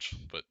really cringe,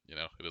 but you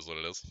know it is what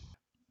it is.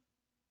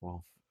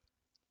 Well,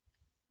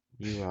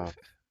 you are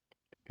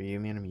you a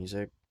man of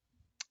music?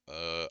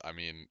 I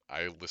mean,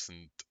 I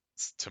listen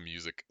to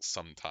music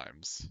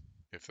sometimes,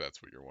 if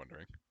that's what you're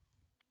wondering.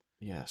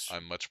 Yes.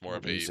 I'm much more What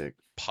of a music?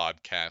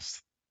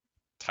 podcast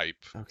type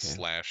Okay.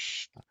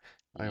 slash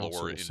I also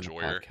lore listen to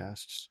enjoyer.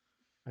 podcasts.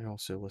 I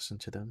also listen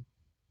to them.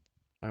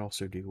 I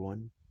also do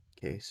one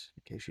in case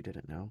you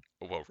didn't know.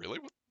 Well, really?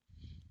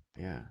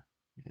 Yeah.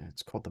 Yeah,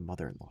 it's called the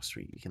Mother-in-Law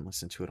Suite. You can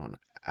listen to it on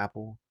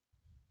Apple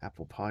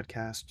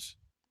Podcasts,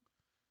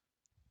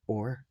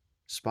 or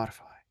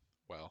Spotify.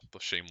 Well, the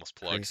shameless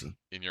plug Crazy.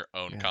 in your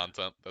own Yeah.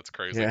 content. That's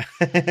crazy. Yeah.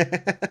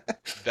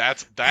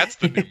 That's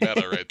the new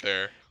meta right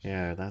there.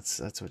 Yeah, that's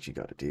what you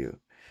got to do.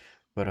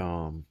 But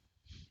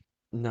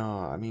no,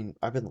 I mean,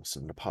 I've been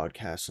listening to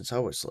podcasts since I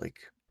was like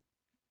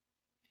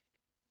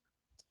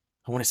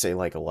I want to say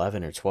like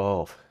 11 or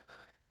 12.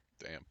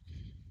 Damn.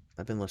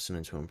 I've been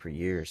listening to them for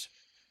years.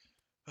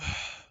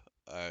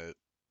 I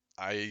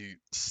I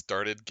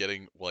started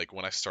getting like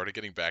when I started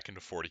getting back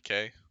into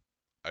 40K,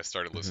 I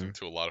started listening Mhm.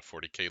 to a lot of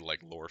 40K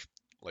like lore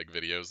like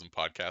videos and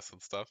podcasts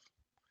and stuff.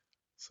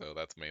 So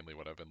that's mainly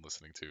what I've been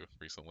listening to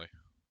recently.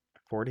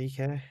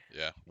 40K?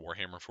 Yeah,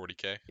 Warhammer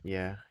 40K.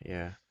 Yeah,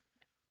 yeah.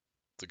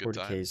 It's a good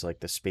 40K time. is like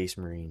the Space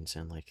Marines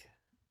and like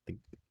the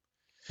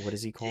what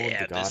is he called? The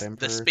Yeah, God the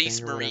Emperor thing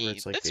Space or whatever. Marine,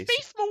 It's like the basic.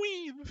 Space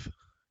Marine,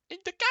 and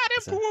the God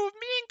Is that Emperor of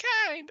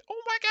mankind.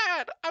 Oh my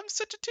God, I'm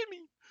such a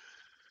Timmy.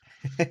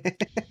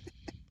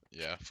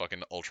 Yeah,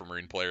 fucking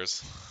Ultramarine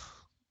players.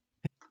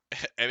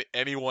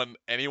 Anyone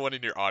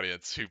in your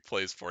audience who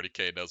plays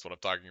 40K knows what I'm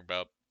talking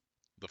about.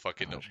 The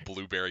fucking God.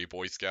 Blueberry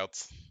Boy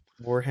Scouts.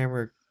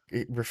 Warhammer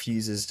it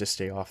refuses to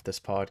stay off this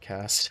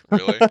podcast.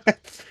 Really?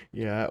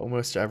 Yeah,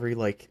 almost every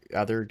like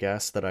other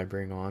guest that I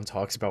bring on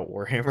talks about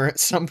Warhammer at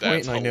some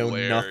point, That's and I know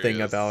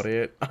nothing about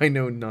hilarious. it. I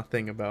know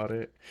nothing about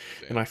it,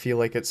 and Damn. I feel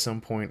like at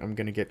some point I'm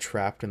gonna get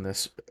trapped in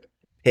this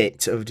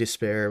pit of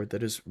despair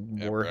that is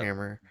Yeah, bro.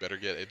 Warhammer. Better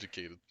get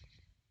educated.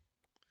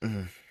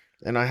 Mm.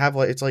 And I have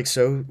like it's like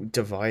so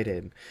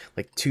divided.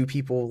 Like two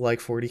people like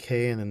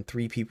 40K and then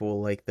three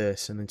people like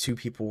this and then two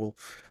people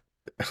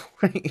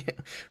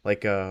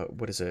like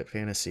what is it?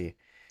 Fantasy.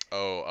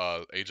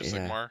 Oh, Age of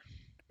Yeah. Sigmar.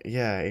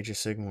 Yeah, Age of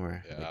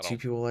Sigmar. Yeah, Like I two don't.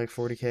 people like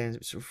 40K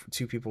and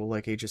two people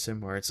like Age of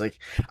Sigmar. It's like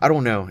I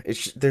don't know.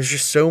 There's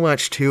just so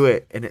much to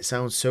it and it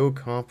sounds so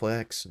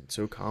complex and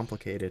so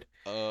complicated.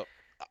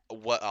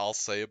 What I'll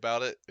say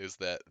about it is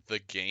that the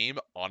game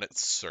on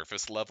its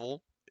surface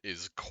level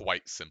is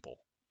quite simple.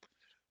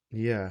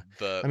 Yeah.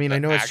 The I mean, I the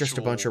know it's just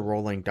a bunch of actual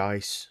rolling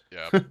dice.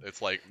 Yeah,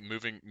 it's like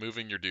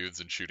moving your dudes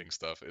and shooting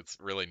stuff. It's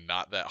really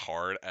not that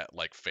hard at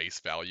like face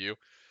value.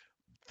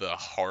 The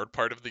hard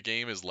part of the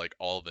game is like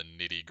all the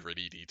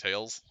nitty-gritty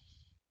details,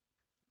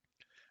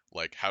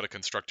 like how to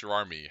construct your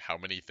army, how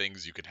many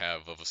things you can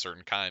have of a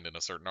certain kind in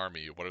a certain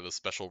army, what are the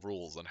special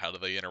rules, and how do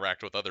they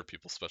interact with other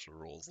people's special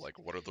rules? Like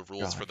what are the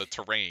rules for God, the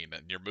terrain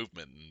and your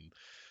movement and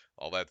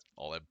all that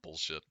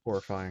bullshit.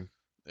 horrifying.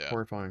 Yeah.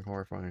 Horrifying,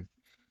 horrifying.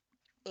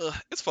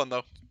 It's fun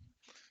though.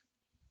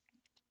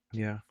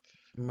 Yeah.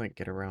 I might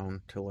get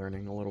around to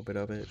learning a little bit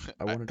of it.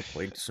 I I wanted to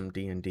play some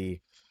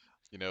D&D.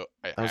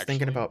 I I was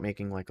thinking actually about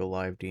making like a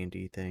live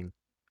D&D thing.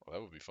 well,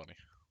 that would be funny.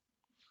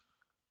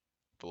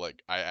 But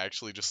like I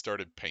actually just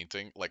started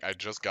painting. Like I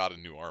just got a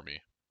new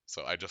army.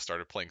 So I just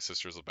started playing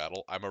Sisters of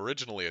Battle. I'm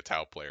originally a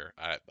Tau player.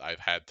 I've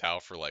had Tau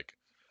for like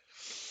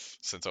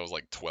since I was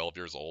like 12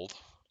 years old.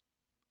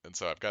 And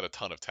so I've got a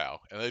ton of Tau.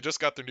 And they just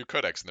got their new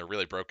codex and they're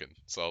really broken.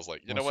 So I was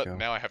like, you know Let's what? go.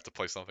 Now I have to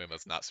play something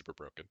that's not super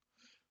broken.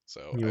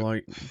 So You I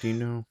like, do you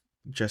know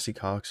Jesse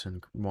Cox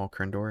and Walt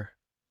Krendor?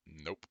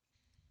 nope.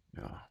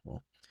 Oh,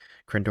 well,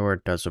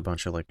 Krendor does a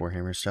bunch of like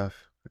Warhammer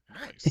stuff.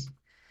 Nice.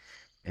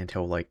 And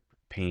he'll like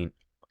paint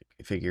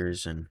like,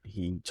 figures and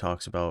he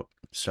talks about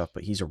stuff,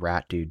 but he's a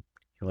rat dude.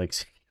 He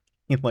likes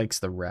he likes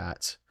the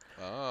rats.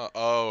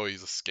 Oh,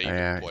 he's a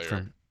Skaven player.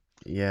 From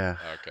yeah,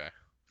 Okay.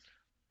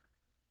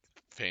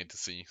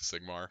 Fantasy,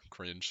 Sigmar,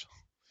 cringe.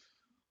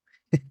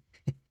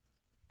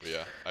 But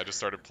yeah, I just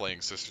started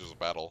playing Sisters of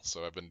Battle,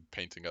 so I've been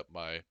painting up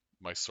my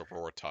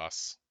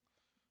sororitas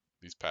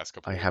these past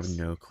couple I have weeks.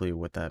 no clue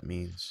what that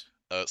means.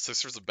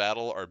 Sisters of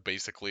Battle are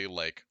basically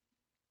like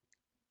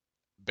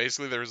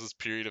there was this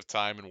period of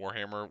time in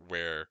Warhammer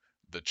where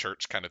the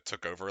church kind of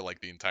took over like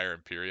the entire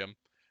Imperium,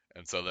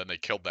 and so then they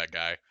killed that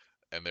guy,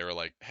 and they were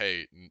like,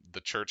 hey,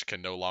 the church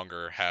can no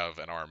longer have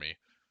an army,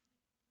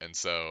 and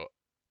so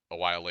a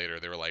while later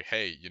they were like,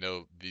 hey,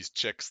 these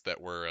chicks that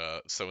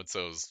were so and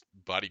so's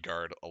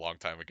bodyguard a long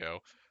time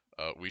ago,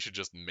 we should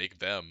just make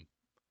them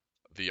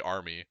the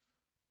army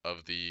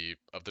of the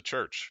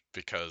church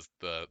because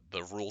the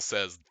rule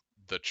says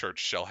the church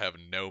shall have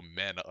no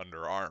men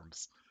under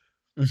arms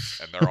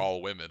and they're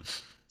all women.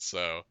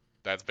 So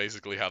that's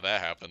basically how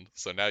that happened.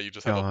 So now you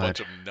just have a bunch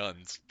God, of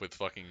nuns with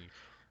fucking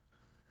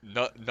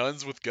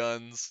nuns with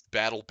guns,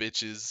 battle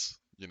bitches.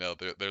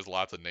 There's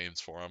lots of names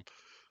for them.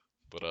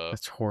 But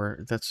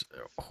that's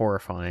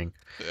horrifying.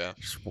 yeah,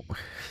 Just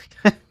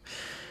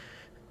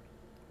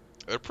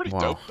they're pretty wow,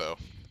 dope though.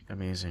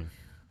 amazing.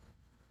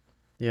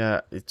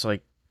 Yeah, it's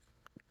like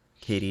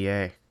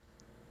KDA.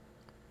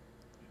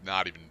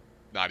 Not even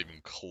not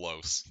even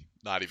close.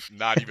 Not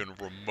even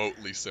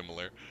remotely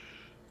similar.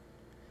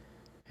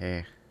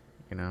 Hey,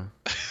 you know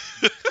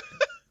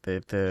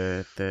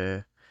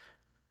the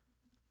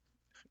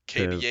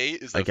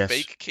KDA is I a guess.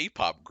 fake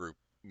K-pop group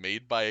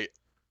made by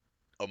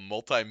a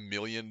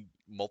multi-billion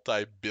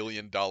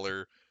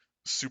dollar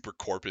super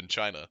corp in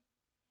China.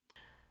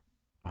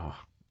 Oh,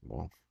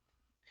 well,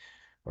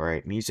 all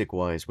right. Music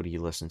wise, what do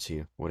you listen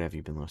to? What have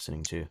you been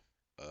listening to?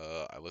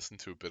 I listen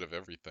to a bit of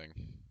everything.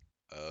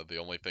 The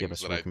only Give things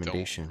us that a I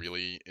don't recommendation.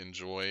 really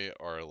enjoy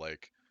are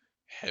like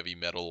heavy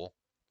metal,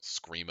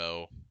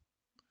 screamo,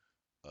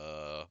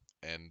 uh,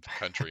 and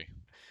country.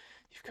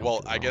 You've come Well,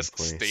 to the I wrong guess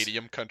place.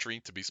 stadium country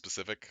to be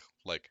specific.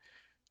 Like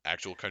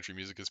actual country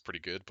music is pretty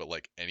good, but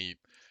like any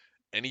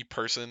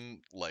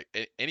person like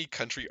any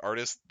country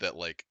artist that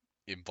like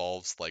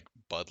involves like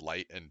Bud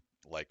Light and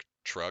like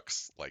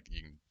trucks, like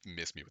you can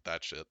miss me with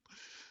that shit.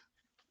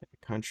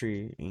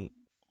 Country ain't.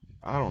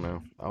 I don't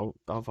know. I'll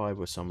vibe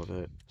with some of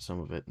it. Some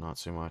of it not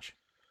so much.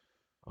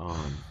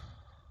 Um,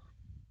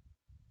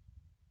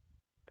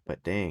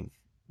 but dang,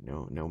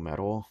 no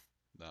metal.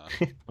 Nah,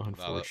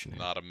 Unfortunate.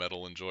 not a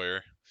metal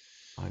enjoyer.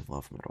 I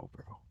love metal,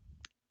 bro.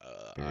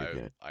 Uh, Very I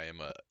good. I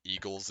am a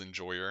Eagles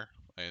enjoyer.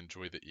 I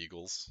enjoy the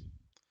Eagles.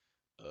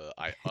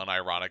 I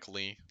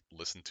unironically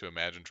listen to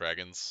Imagine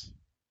Dragons,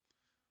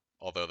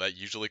 although that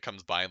usually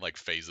comes by in like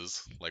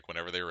phases. Like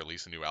whenever they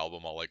release a new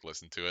album, I'll like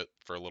listen to it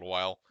for a little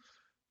while,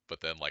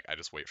 but then like I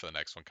just wait for the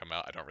next one to come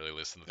out. I don't really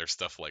listen to their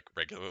stuff like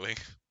regularly.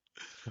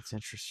 That's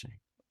interesting.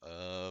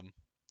 Um,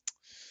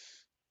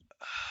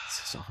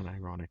 This is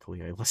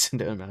unironically, I listen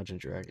to Imagine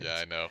yeah,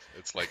 I Dragons. know.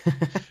 It's like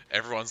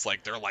everyone's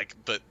like they're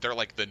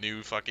like the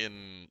new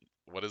fucking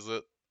what is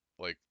it?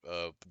 Like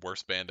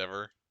worst band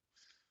ever.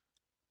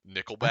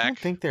 I Nickelback? don't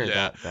think they're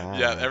Yeah. that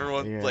Yeah, bad.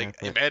 everyone's Yeah, like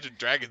but Imagine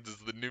Dragons is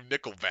the new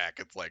Nickelback.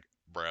 It's like,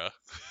 bruh.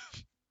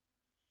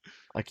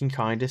 I can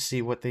kind of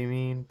see what they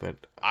mean.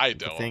 But I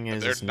the don't. thing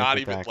They're is not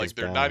even Nickelback is like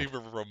they're not bad.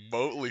 even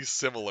remotely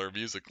similar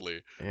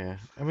musically. Yeah,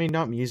 I mean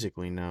not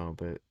musically, no,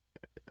 but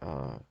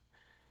uh,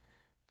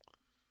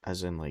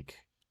 as in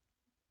like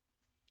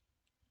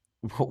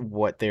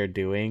what they're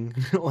doing,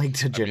 like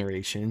to I mean,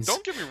 generations.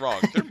 don't get me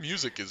wrong, their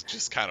music is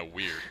just kind of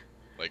weird.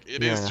 Like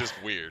it is Yeah,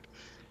 just weird,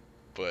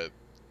 but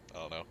I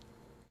don't know.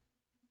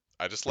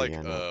 I just but like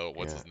yeah, no,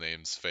 what's yeah, his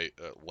name's fate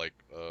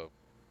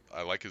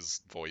I like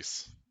his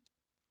voice.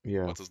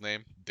 yeah. What's his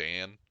name?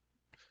 Dan.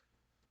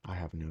 I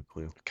have no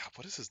clue. God,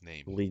 what is his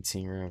name? The lead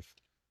singer of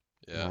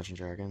Yeah, Imagine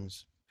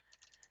Dragons.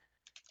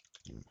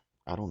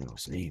 I don't know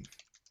his name.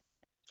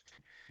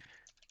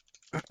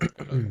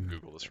 I'm gonna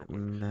Google this real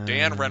quick.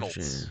 Dan Imagine.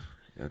 Reynolds.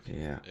 Okay,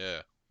 yeah.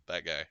 Yeah,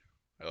 that guy.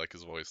 I like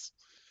his voice.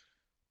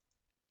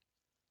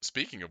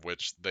 Speaking of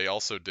which, they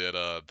also did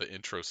the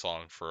intro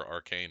song for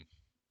Arcane.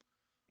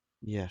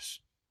 Yes.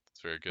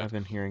 It's very good. I've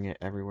been hearing it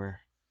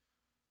everywhere.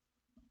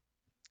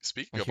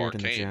 I Speaking of hear it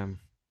in the Arcane, gym.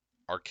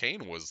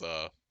 Arcane was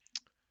a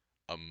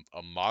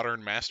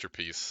modern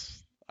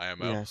masterpiece.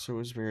 IMO. Yes, it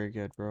was very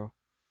good, bro.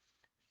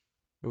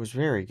 It was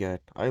very good.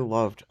 I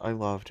loved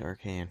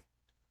Arcane.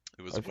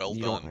 It was well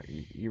You done. don't,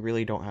 you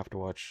really don't have to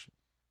watch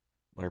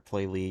or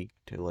play League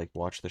to like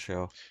watch the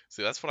show.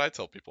 See, that's what I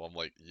tell people. I'm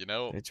like,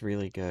 It's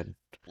really good.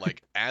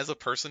 like as a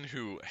person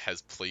who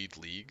has played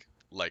League,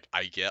 like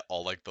I get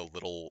all like the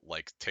little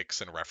like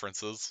ticks and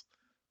references.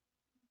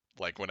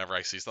 Like whenever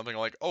I see something, I'm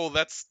like, oh,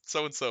 that's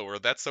so and so, or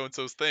that's so and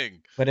so's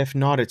thing. But if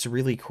not, it's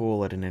really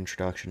cool at an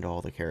introduction to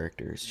all the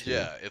characters too.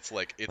 Yeah, it's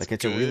like it's Like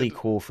it's a really good.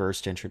 cool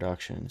first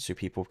introduction, so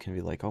people can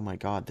be like, "Oh my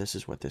God, this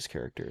is what this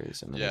character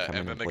is," and then they Yeah, come and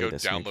in then and they play go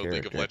this new download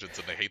League of character, Legends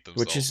and they hate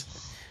which themselves. is,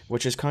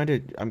 which is kind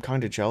of I'm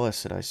kind of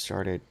jealous that I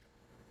started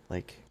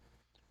like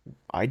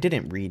I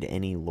didn't read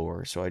any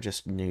lore, so I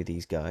just knew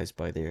these guys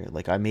by their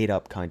like I made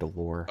up kind of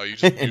lore Oh, you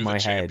just in knew the my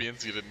head.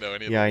 champions, you didn't know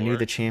any of the Yeah, I knew lore?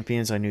 the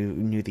champions, I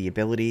knew the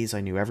abilities,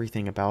 I knew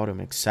everything about them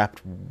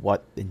except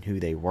what and who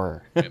they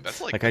were. Man,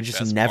 that's like Like the I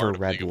just best never part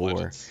of read League of lore.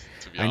 Legends,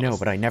 to be I know, honest.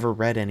 but I never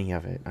read any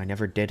of it. I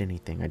never did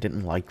anything. I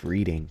didn't like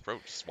reading.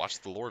 Bro, just watch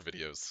the lore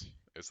videos.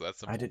 It's that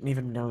I simple. didn't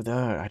even know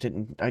that.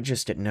 I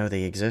just didn't know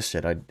they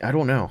existed. I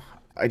don't know.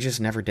 I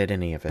just never did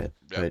any of it.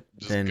 Yeah, But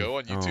just then go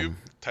on YouTube,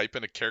 type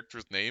in a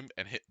character's name,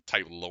 and hit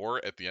type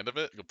lore at the end of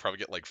it. You'll probably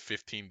get like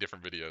 15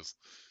 different videos.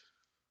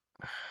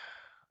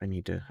 I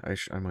need to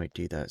I might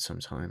do that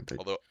sometime, but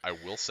Although I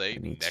will say I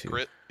need to.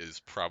 Necrit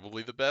is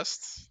probably the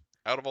best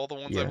out of all the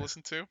ones I've Yeah,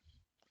 listened to.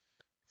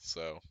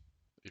 So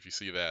if you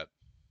see that,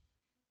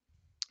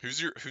 who's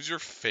your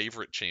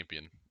favorite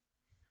champion?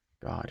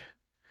 God.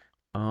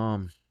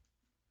 Um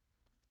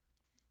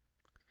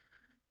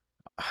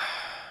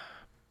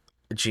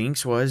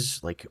Jinx was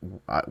like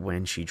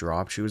when she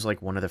dropped, she was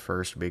like one of the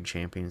first big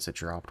champions that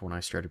dropped when I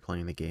started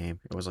playing the game.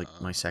 It was like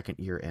my Uh, second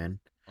year in.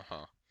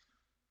 uh-huh.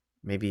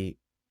 Maybe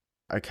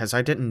because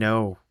I didn't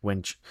know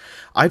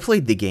I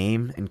played the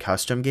game in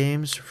custom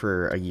games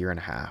for a year and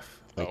a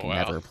half, like Oh wow.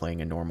 never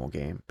playing a normal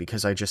game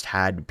because I just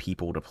had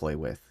people to play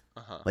with,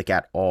 Uh-huh. like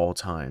at all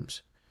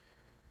times.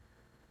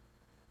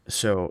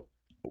 So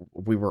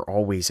we were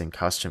always in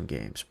custom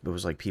games. It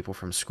was like people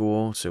from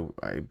school, so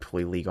I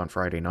play League on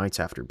Friday nights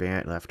after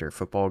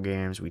football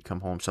games. We'd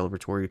come home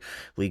celebratory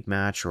League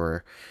match,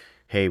 or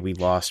hey, we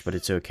lost, but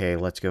it's okay.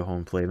 Let's go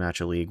home play a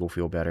match of League. We'll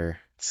feel better.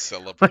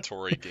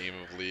 Celebratory game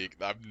of League.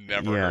 I've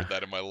never Yeah. heard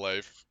that in my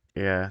life.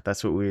 Yeah,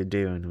 that's what we would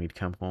do, and we'd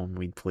come home,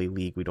 we'd play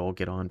League, we'd all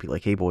get on, be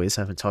like, "Hey boys,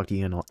 haven't talked to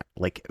you in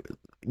like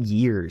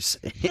years,"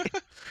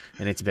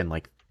 and it's been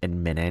like a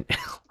minute,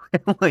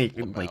 Well, like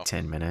now.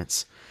 10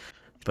 minutes.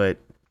 But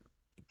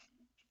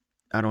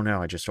I don't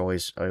know. I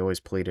always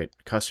played it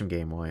custom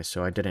game wise,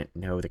 so I didn't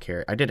know the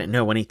character. I didn't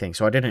know anything,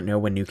 so I didn't know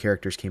when new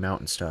characters came out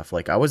and stuff.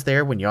 Like I was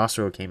there when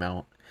Yasuo came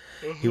out.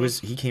 Uh-huh.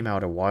 He came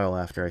out a while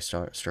after I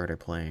started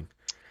playing.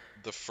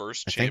 The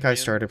first I think I champion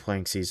started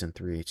playing season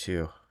 3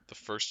 too. The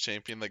first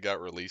champion that got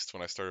released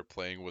when I started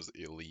playing was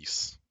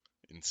Elise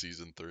in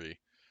season 3.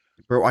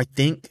 Bro, I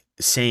think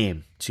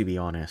same to be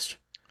honest.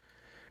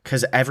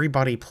 Because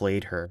everybody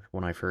played her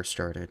when I first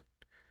started.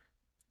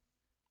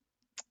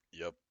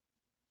 Yep.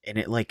 And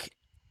it, like,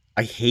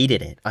 I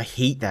hated it. I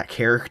hate that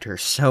character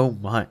so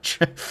much.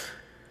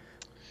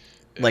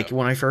 Yeah. Like,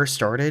 when I first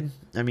started,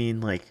 I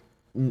mean, like,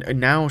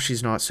 now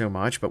she's not so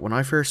much, but when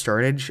I first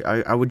started,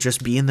 I would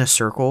just be in the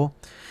circle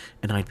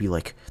and I'd be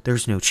like,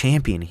 there's no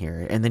champion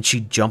here. And then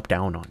she'd jump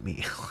down on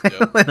me.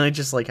 Yep. And I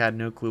just, like, had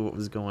no clue what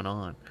was going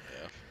on.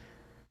 Yeah.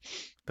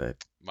 But,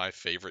 My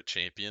favorite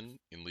champion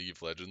in League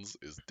of Legends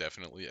is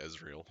definitely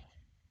Ezreal.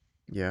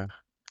 yeah.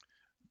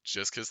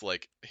 Just cuz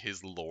like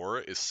his lore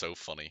is so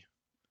funny.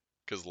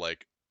 Cuz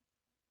like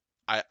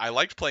I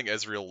liked playing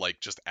Ezreal like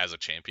just as a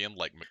champion,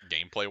 like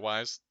gameplay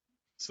wise.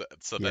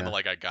 So then Yeah.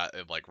 like I got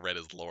and like read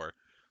his lore.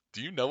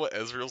 Do you know what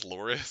Ezreal's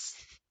lore is?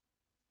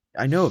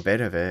 I know a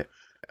bit of it.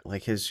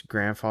 Like, his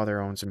grandfather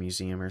owns a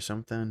museum or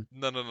something.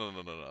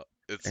 No.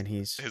 It's And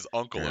he's his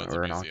uncle owns a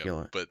or an museum,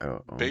 ocular. but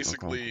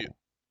basically Uncle.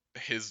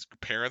 his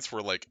parents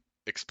were like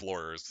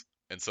explorers,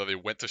 and so they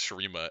went to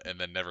Shurima and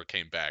then never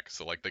came back.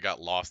 So like they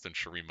got lost in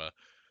Shurima,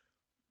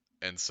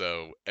 and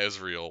so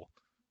Ezreal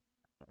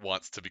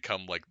wants to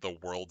become like the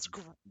world's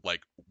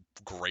like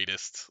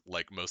greatest,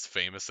 like most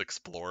famous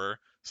explorer,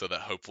 so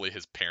that hopefully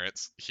his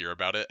parents hear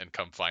about it and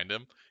come find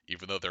him,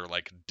 even though they're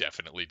like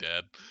definitely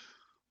dead.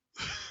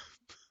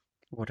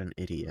 What an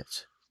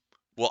idiot.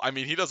 Well, I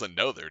mean, he doesn't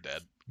know they're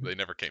dead. They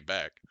never came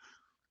back,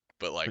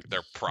 but But like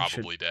they're he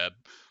should. probably dead.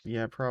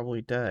 Yeah,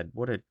 probably dead.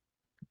 What a.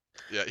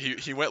 Yeah,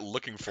 he went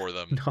looking for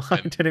them No, I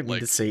and didn't mean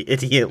to like say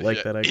idiot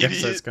like yeah, that. I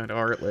guess that's idiot. kind of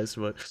heartless,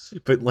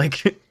 but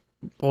like.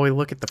 Boy,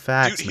 look at the Dude,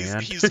 facts, he's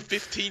man. he's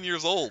 15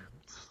 years old.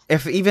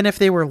 If even if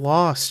they were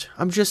lost,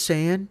 I'm just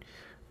saying.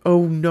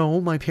 Oh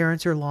no, my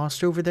parents are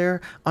lost over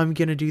there. I'm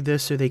gonna do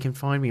this so they can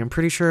find me. I'm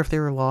pretty sure if they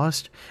were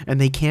lost and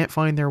they can't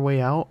find their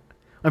way out,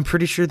 I'm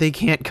pretty sure they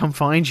can't come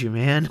find you,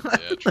 man.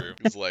 Yeah, true.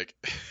 He's like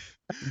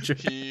J-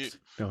 he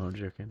no, I'm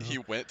joking. he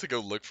No. went to go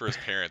look for his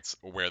parents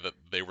where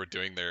they were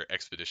doing their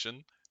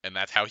expedition, and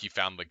that's how he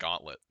found the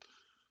gauntlet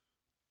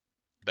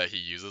that he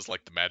uses,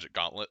 like the magic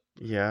gauntlet.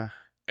 Yeah.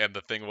 And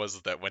the thing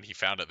was that when he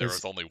found it, there Is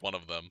was only one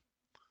of them.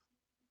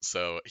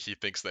 So he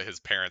thinks that his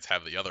parents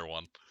have the other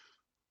one.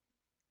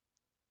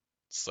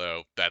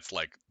 So that's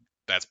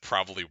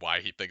probably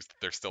why he thinks that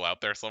they're still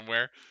out there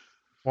somewhere.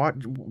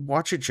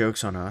 watch it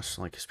jokes on us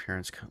like his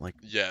parents like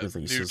Yeah, new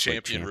releases like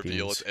champion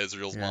reveal. It's champions.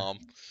 Ezreal's Yeah. mom.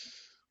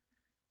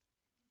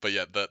 But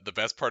yeah, the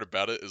best part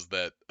about it is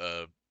that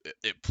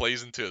it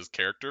plays into his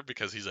character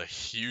because he's a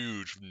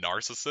huge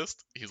narcissist.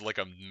 He's like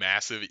a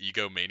massive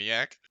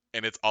egomaniac,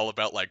 and it's all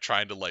about like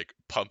trying to like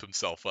pump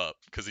himself up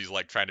because he's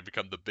like trying to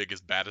become the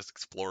biggest, baddest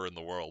explorer in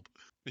the world.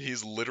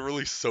 He's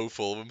literally so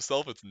full of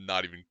himself, it's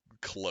not even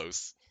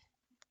close.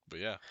 But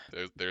yeah,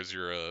 there's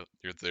your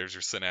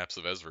synapse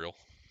of Ezreal.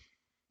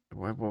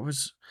 What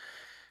was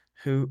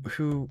who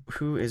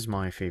is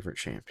my favorite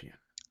champion?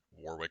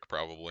 Warwick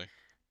probably.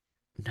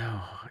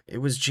 No, it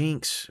was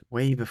Jinx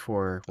way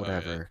before Oh yeah.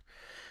 whatever.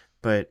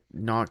 But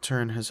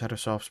Nocturne has had a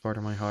soft spot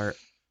in my heart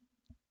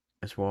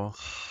as well.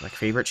 Like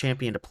favorite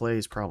champion to play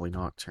is probably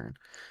Nocturne.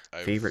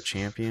 Favorite I've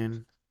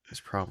champion is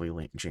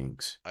probably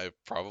Jinx. I've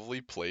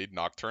probably played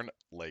Nocturne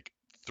like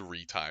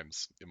 3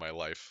 times in my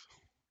life.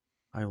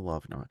 I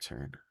love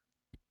Nocturne.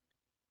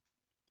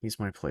 He's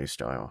my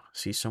playstyle.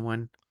 See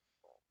someone,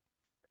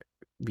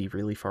 be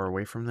really far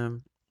away from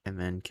them, and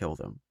then kill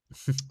them,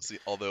 See,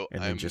 although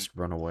and then just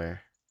run away.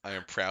 I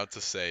am proud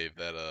to say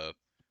that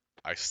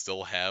I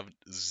still have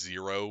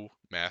 0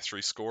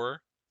 mastery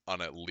score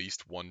on at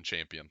least one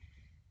champion.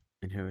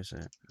 And who is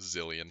it?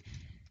 Zillion.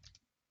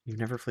 You've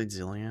never played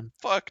Zillion?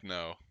 Fuck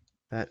no.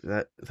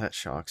 That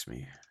shocks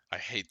me. I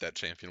hate that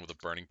champion with a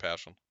burning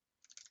passion.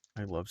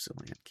 I love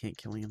Zillion. Can't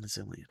kill you in the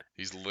Zillion.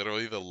 He's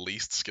literally the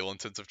least skill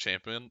intensive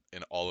champion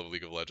in all of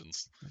League of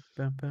Legends.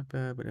 And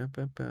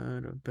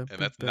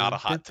that's not a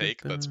hot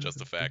take, that's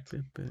just a fact.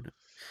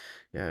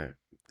 Yeah,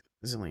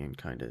 Zillion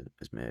kind of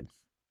is mid.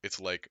 It's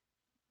like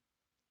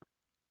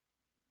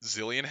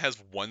Zillion has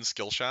one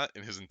skill shot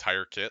in his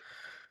entire kit,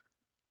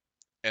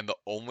 and the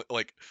only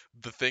like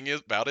the thing is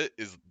about it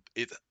is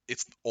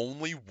it's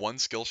only one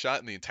skill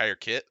shot in the entire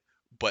kit,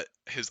 but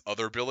his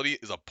other ability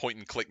is a point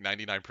and click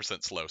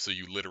 99% slow, so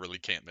you literally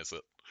can't miss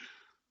it.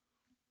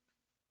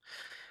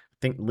 I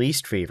think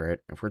least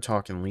favorite, if we're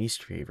talking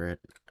least favorite,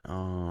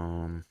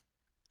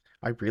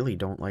 I really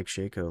don't like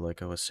Shaco,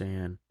 like I was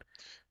saying,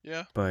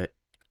 Yeah, but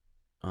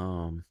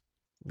um,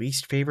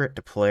 least favorite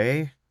to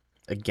play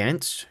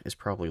against is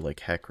probably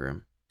like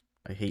Hecarim.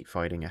 I hate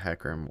fighting a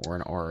Hecarim or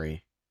an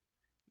Ahri.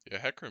 yeah,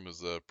 Hecarim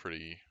is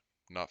pretty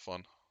not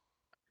fun.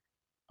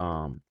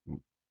 Um,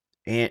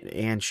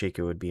 and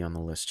Shaco would be on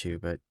the list too,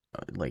 but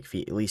like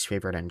least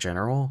favorite in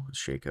general,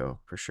 Shaco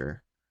for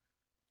sure.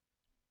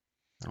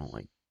 I don't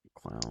like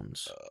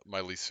clowns.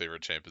 My least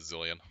favorite champ is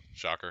Zillion.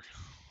 Shocker.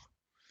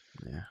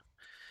 Yeah.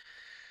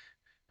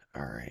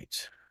 All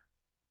right.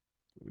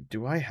 Who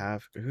do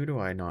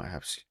I not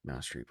have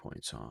mastery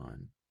points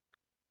on?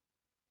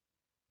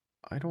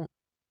 I don't,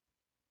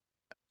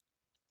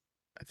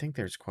 I think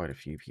there's quite a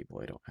few people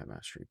I don't have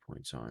mastery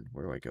points on.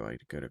 Where do I go? I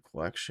go to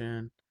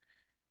collection.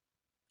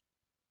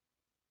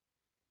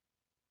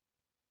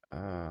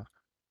 Uh,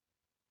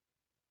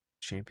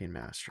 champion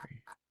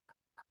mastery.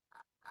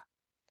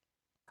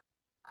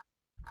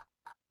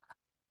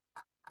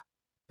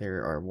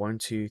 There are one,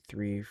 two,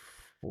 three,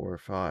 four,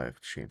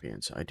 five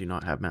champions I do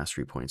not have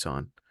mastery points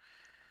on.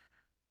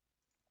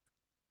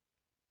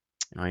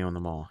 And I own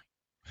them all.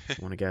 You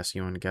want to guess?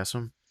 You want to guess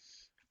them?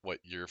 What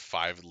your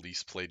 5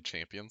 least played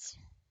champions?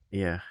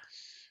 Yeah.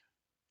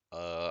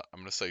 I'm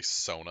gonna say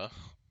Sona.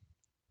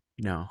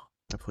 No.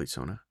 I played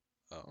Sona.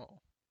 Oh.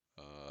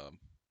 Um.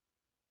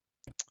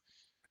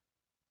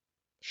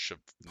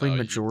 Played No, you.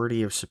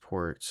 majority of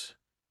supports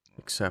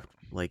except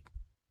like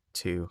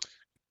two.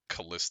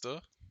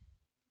 Callista.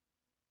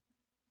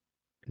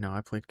 No,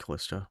 I played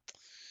Callisto.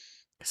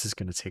 This is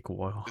gonna take a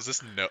while. Is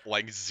this no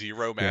like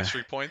 0 Yeah.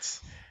 mastery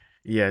points?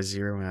 Yeah,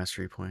 zero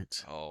mastery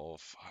points. Oh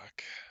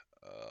fuck.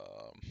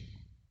 Um.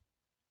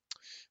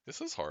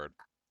 This is hard.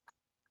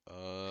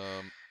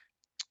 Um.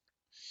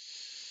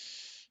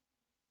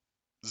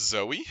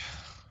 Zoe.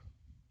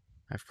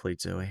 I've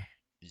played Zoe.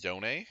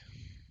 Yone.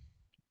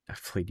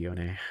 I've played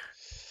Yone.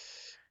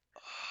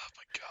 Oh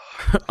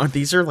my god.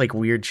 These are like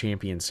weird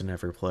champions to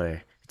never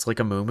play. It's like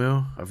a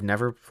Mumu. I've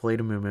never played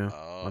a Mumu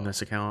on Oh.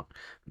 this account.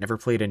 Never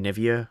played a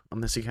Nivea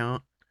on this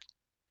account.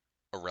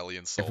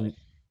 Aurelion Soul. I've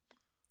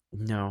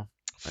no.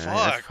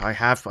 Fuck. I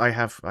have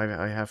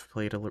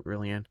played a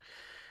Lillian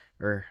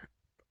or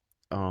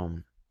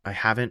I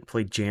haven't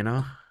played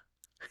Janna.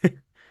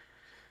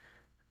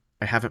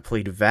 I haven't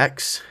played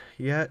Vex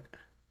yet.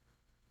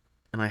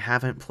 and I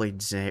haven't played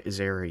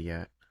Zera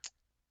yet.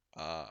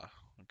 Ah,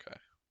 okay.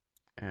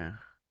 Yeah,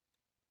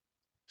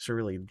 so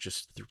really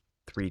just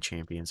three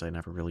champions I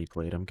never really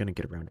played. I'm gonna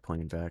get around to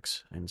playing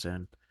Vex and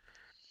Zen.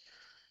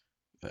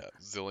 But Yeah,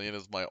 Zillion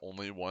is my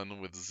only one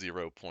with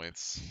 0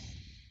 points.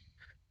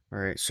 all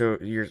right, so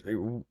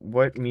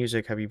what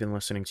music have you been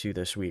listening to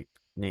this week?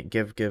 Nate,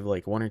 give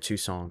like one or two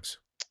songs.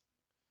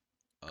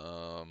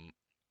 Um,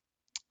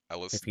 I If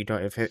listen. you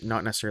don't, if it,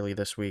 not necessarily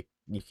this week,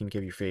 you can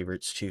give your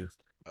favorites too.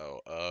 Oh,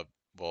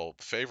 well,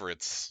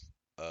 favorites.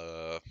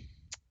 Uh,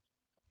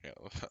 yeah,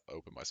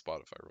 open my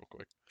Spotify real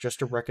quick.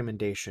 Just a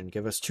recommendation.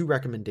 Give us two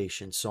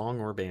recommendations, song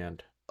or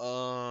band.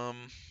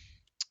 Um,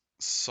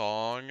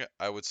 Song,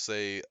 I would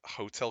say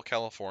Hotel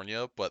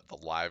California, but the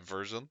live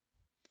version.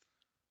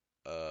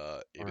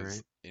 All It is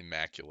right,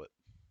 immaculate.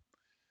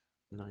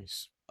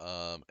 nice.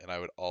 And I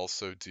would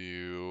also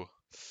do.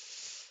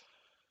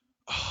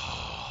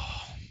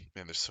 Oh,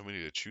 man, there's so many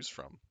to choose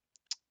from.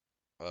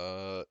 Uh,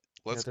 Yeah,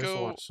 let's there's a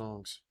lot go. of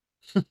songs.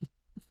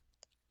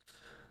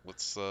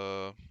 Let's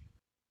uh,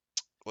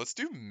 let's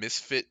do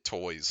Misfit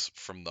Toys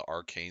from the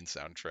Arcane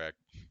soundtrack.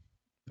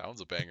 That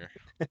one's a banger.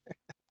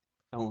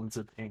 Owen's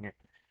a banger.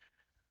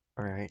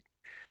 All right,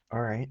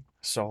 all right.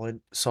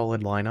 Solid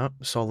lineup.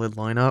 Solid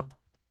lineup.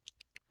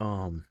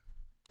 Um,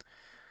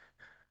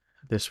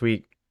 this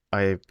week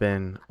I've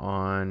been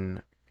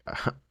on.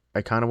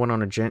 I kind of went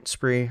on a gent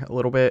spree a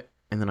little bit,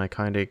 and then I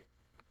kind of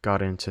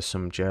got into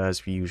some jazz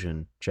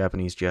fusion,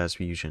 Japanese jazz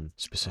fusion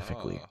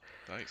specifically. Ah,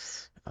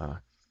 nice. Uh,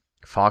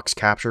 Fox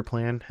Capture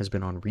Plan has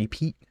been on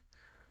repeat.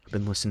 I've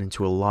been listening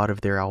to a lot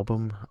of their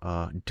album,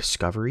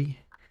 Discovery.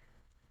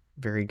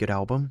 Very good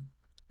album.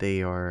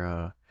 They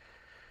are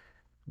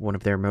one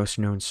of their most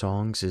known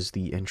songs is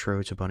the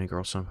intro to Bunny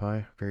Girl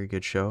Senpai. Very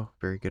good show.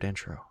 Very good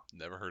intro.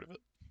 Never heard of it.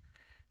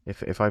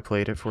 If I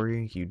played it for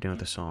you, you'd know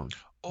the song.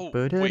 Oh,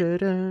 wait.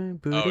 Ba-da-da-da,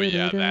 Oh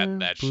yeah, that ba-da-da-da,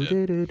 that shit.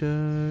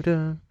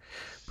 ba-da-da-da-da,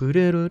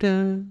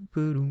 ba-da-da-da,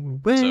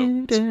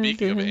 So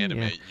speaking of ba-da-da-da. anime,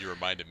 Yeah. you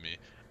reminded me.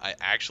 I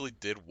actually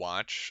did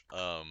watch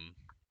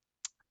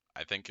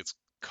I think it's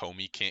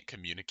Comey Can't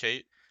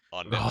Communicate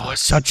on Oh, Netflix.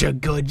 such a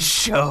good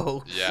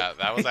show. Yeah,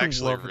 that was I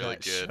actually love really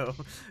that good. show.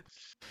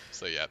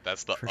 So yeah,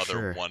 that's the For other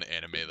sure. one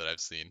anime that I've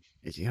seen.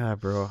 Yeah,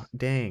 bro.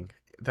 Dang.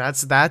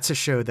 That's a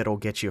show that'll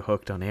get you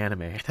hooked on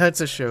anime.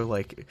 That's a Yeah. show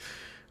like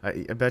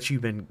I bet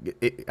you've been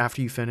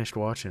after you finished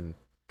watching,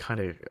 kind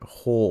of a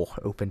hole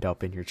opened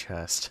up in your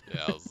chest.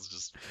 Yeah,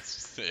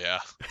 yeah.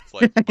 It's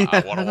like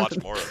I want to Yeah. watch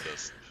more of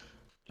this.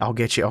 I'll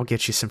get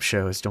you some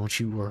shows. Don't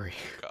you worry.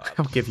 Oh God.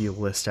 I'll give you a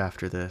list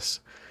after this.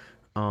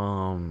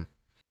 Um.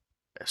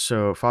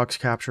 So Fox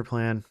Capture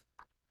Plan,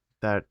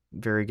 that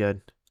very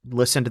good.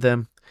 Listen to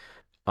them.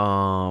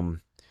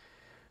 Um.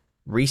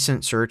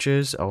 Recent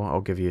searches.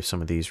 I'll give you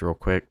some of these real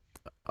quick.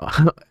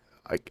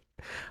 I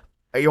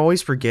I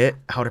always forget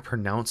how to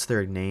pronounce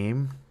their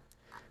name,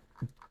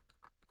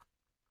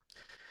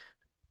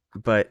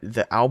 but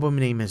the album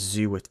name is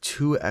Zoo with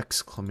two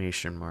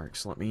exclamation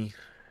marks. I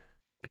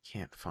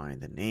can't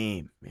find the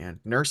name, man.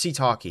 Nercy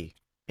Talkie.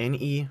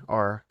 Nercytalkie.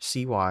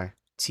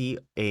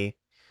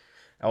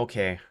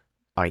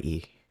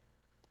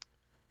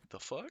 The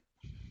fuck?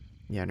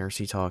 Yeah,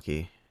 Nercy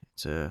Talkie.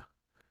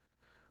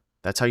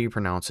 That's how you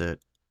pronounce it,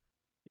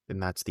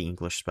 and that's the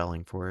English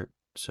spelling for it.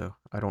 So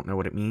I don't know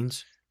what it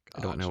means.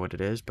 I don't know Gotcha. what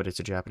it is, but it's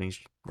a Japanese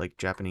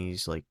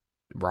like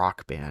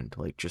rock band,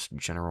 like just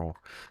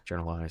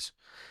generalized.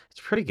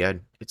 It's pretty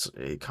good. It's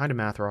kind of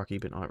math rocky,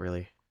 but not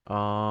really.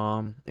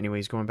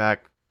 Anyways, going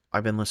back,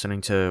 I've been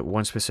listening to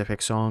one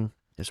specific song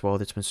as well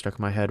that's been stuck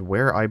in my head.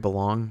 "Where I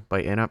Belong"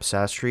 by Anup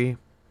Sastry.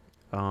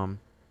 Um,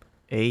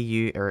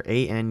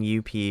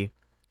 Anup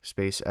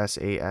space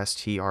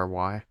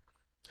Sastry.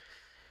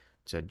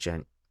 It's a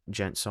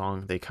gent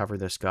song. They cover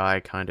this guy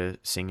kind of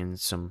singing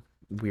some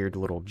weird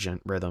little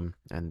gent rhythm,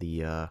 and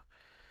in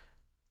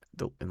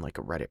like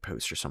a Reddit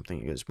post or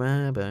something, it goes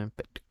and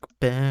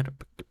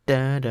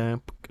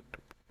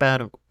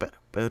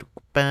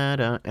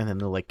then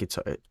the like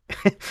guitar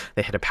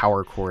they hit a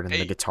power chord and the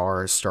Hey,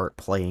 guitars start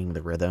playing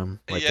the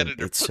rhythm hey like, and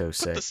editor, it's put so put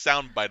the sick.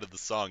 sound bite of the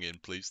song in,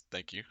 please.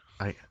 Thank you.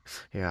 I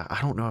Yeah,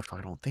 I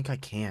don't think I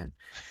can.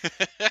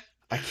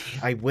 I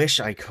can't, I wish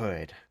I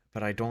could,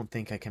 but I don't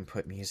think I can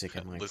put music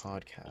in my Listen,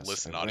 podcast. I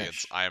listen, audience.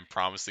 wish. I am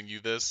promising you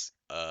this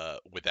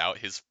without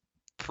his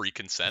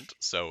pre-consent.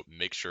 So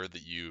make sure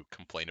that you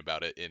complain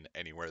about it in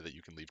anywhere that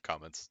you can leave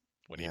comments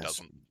when he Yes,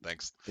 doesn't.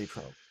 Thanks. they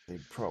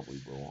probably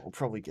will. I'll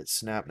probably get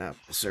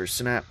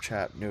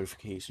Snapchat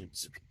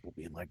notifications of people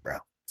being like, "Bro,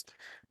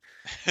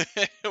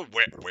 better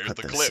Where's put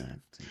the this clip?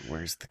 in.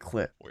 Where's the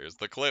clip?" Where's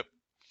the clip?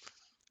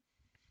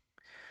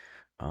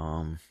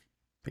 Um,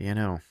 but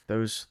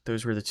those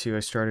were the two. I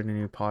started a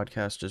new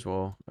podcast as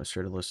well. I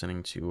started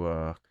listening to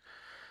a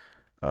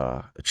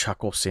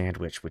Chuckle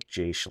Sandwich with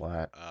Jay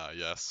Schlatt.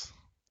 Yes.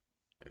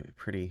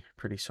 Pretty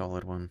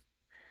solid one.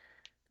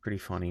 Pretty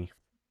funny.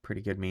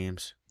 Pretty good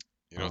memes.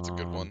 You know it's a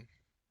good Um, one?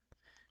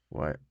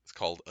 what? It's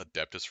called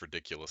Adeptus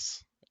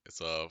Ridiculous. It's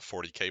a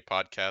 40K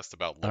podcast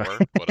about All lore,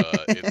 but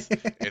it's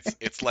right.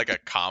 it's like a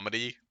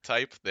comedy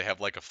type. They have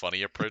like a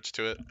funny approach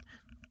to it.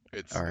 All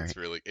It's right.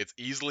 really it's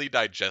easily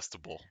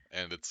digestible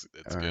and it's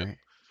All good. right.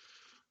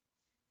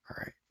 All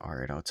right. All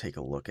right. I'll take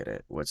a look at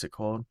it. What's it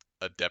called?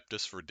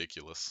 Adeptus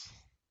Ridiculous.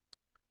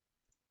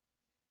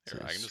 Here,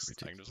 This is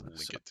I can just ridiculous.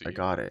 link it to I you.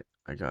 got it.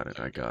 I got it.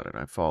 I Okay. got it.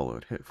 I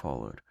followed. Hit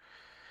followed.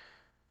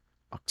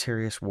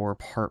 Octarius War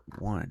Part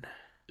 1.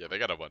 Yeah, they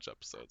got a bunch of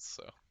episodes,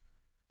 so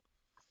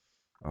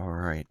All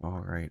right. All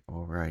right.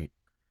 All right.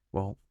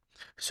 Well,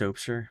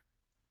 Soapster,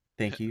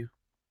 thank you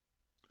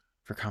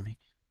for coming.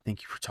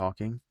 Thank you for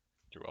talking.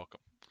 you're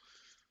welcome.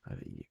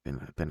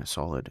 You've been a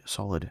solid,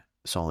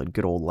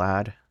 good old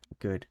lad.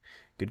 Good,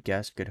 good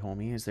guest, good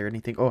homie. Is there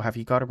anything? Oh, have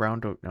you got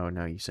around to? No,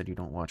 no. You said you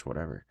don't watch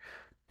whatever.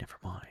 Never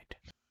mind.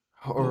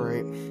 All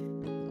right.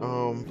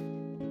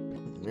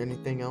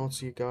 Anything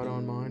else you got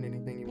on mind?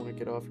 Anything you want to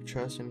get off your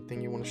chest?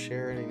 Anything you want to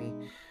share? Any?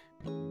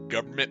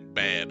 Government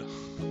bad.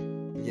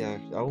 Yeah,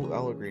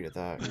 I'll agree to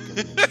that.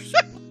 Government's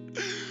just.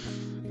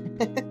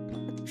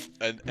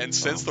 And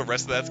since the Um.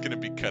 rest of that's gonna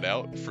be cut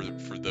out for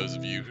those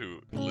of you who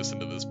listen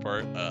to this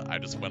part, I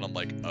just went on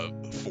like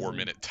a 4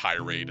 minute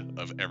tirade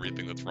of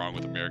everything that's wrong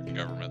with American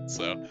government.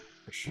 So,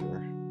 For sure.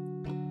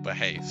 but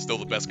hey, still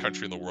the best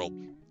country in the world,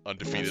 Best.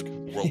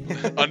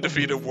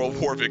 undefeated World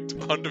War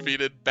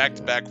undefeated Yeah.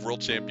 back-to-back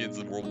world champions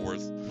in world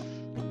wars.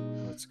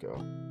 Let's go.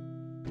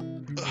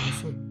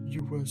 USA.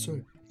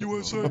 USA.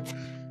 USA.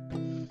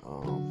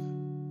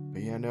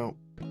 But yeah, no.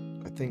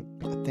 I think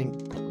we're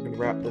gonna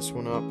wrap this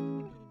one up.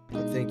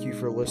 Thank you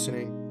for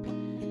listening,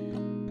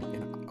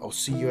 and I'll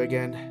see you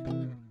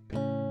again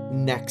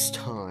next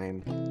time.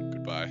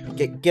 Goodbye.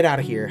 Get out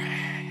of here.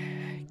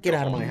 Get Go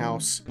out of my home.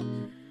 house.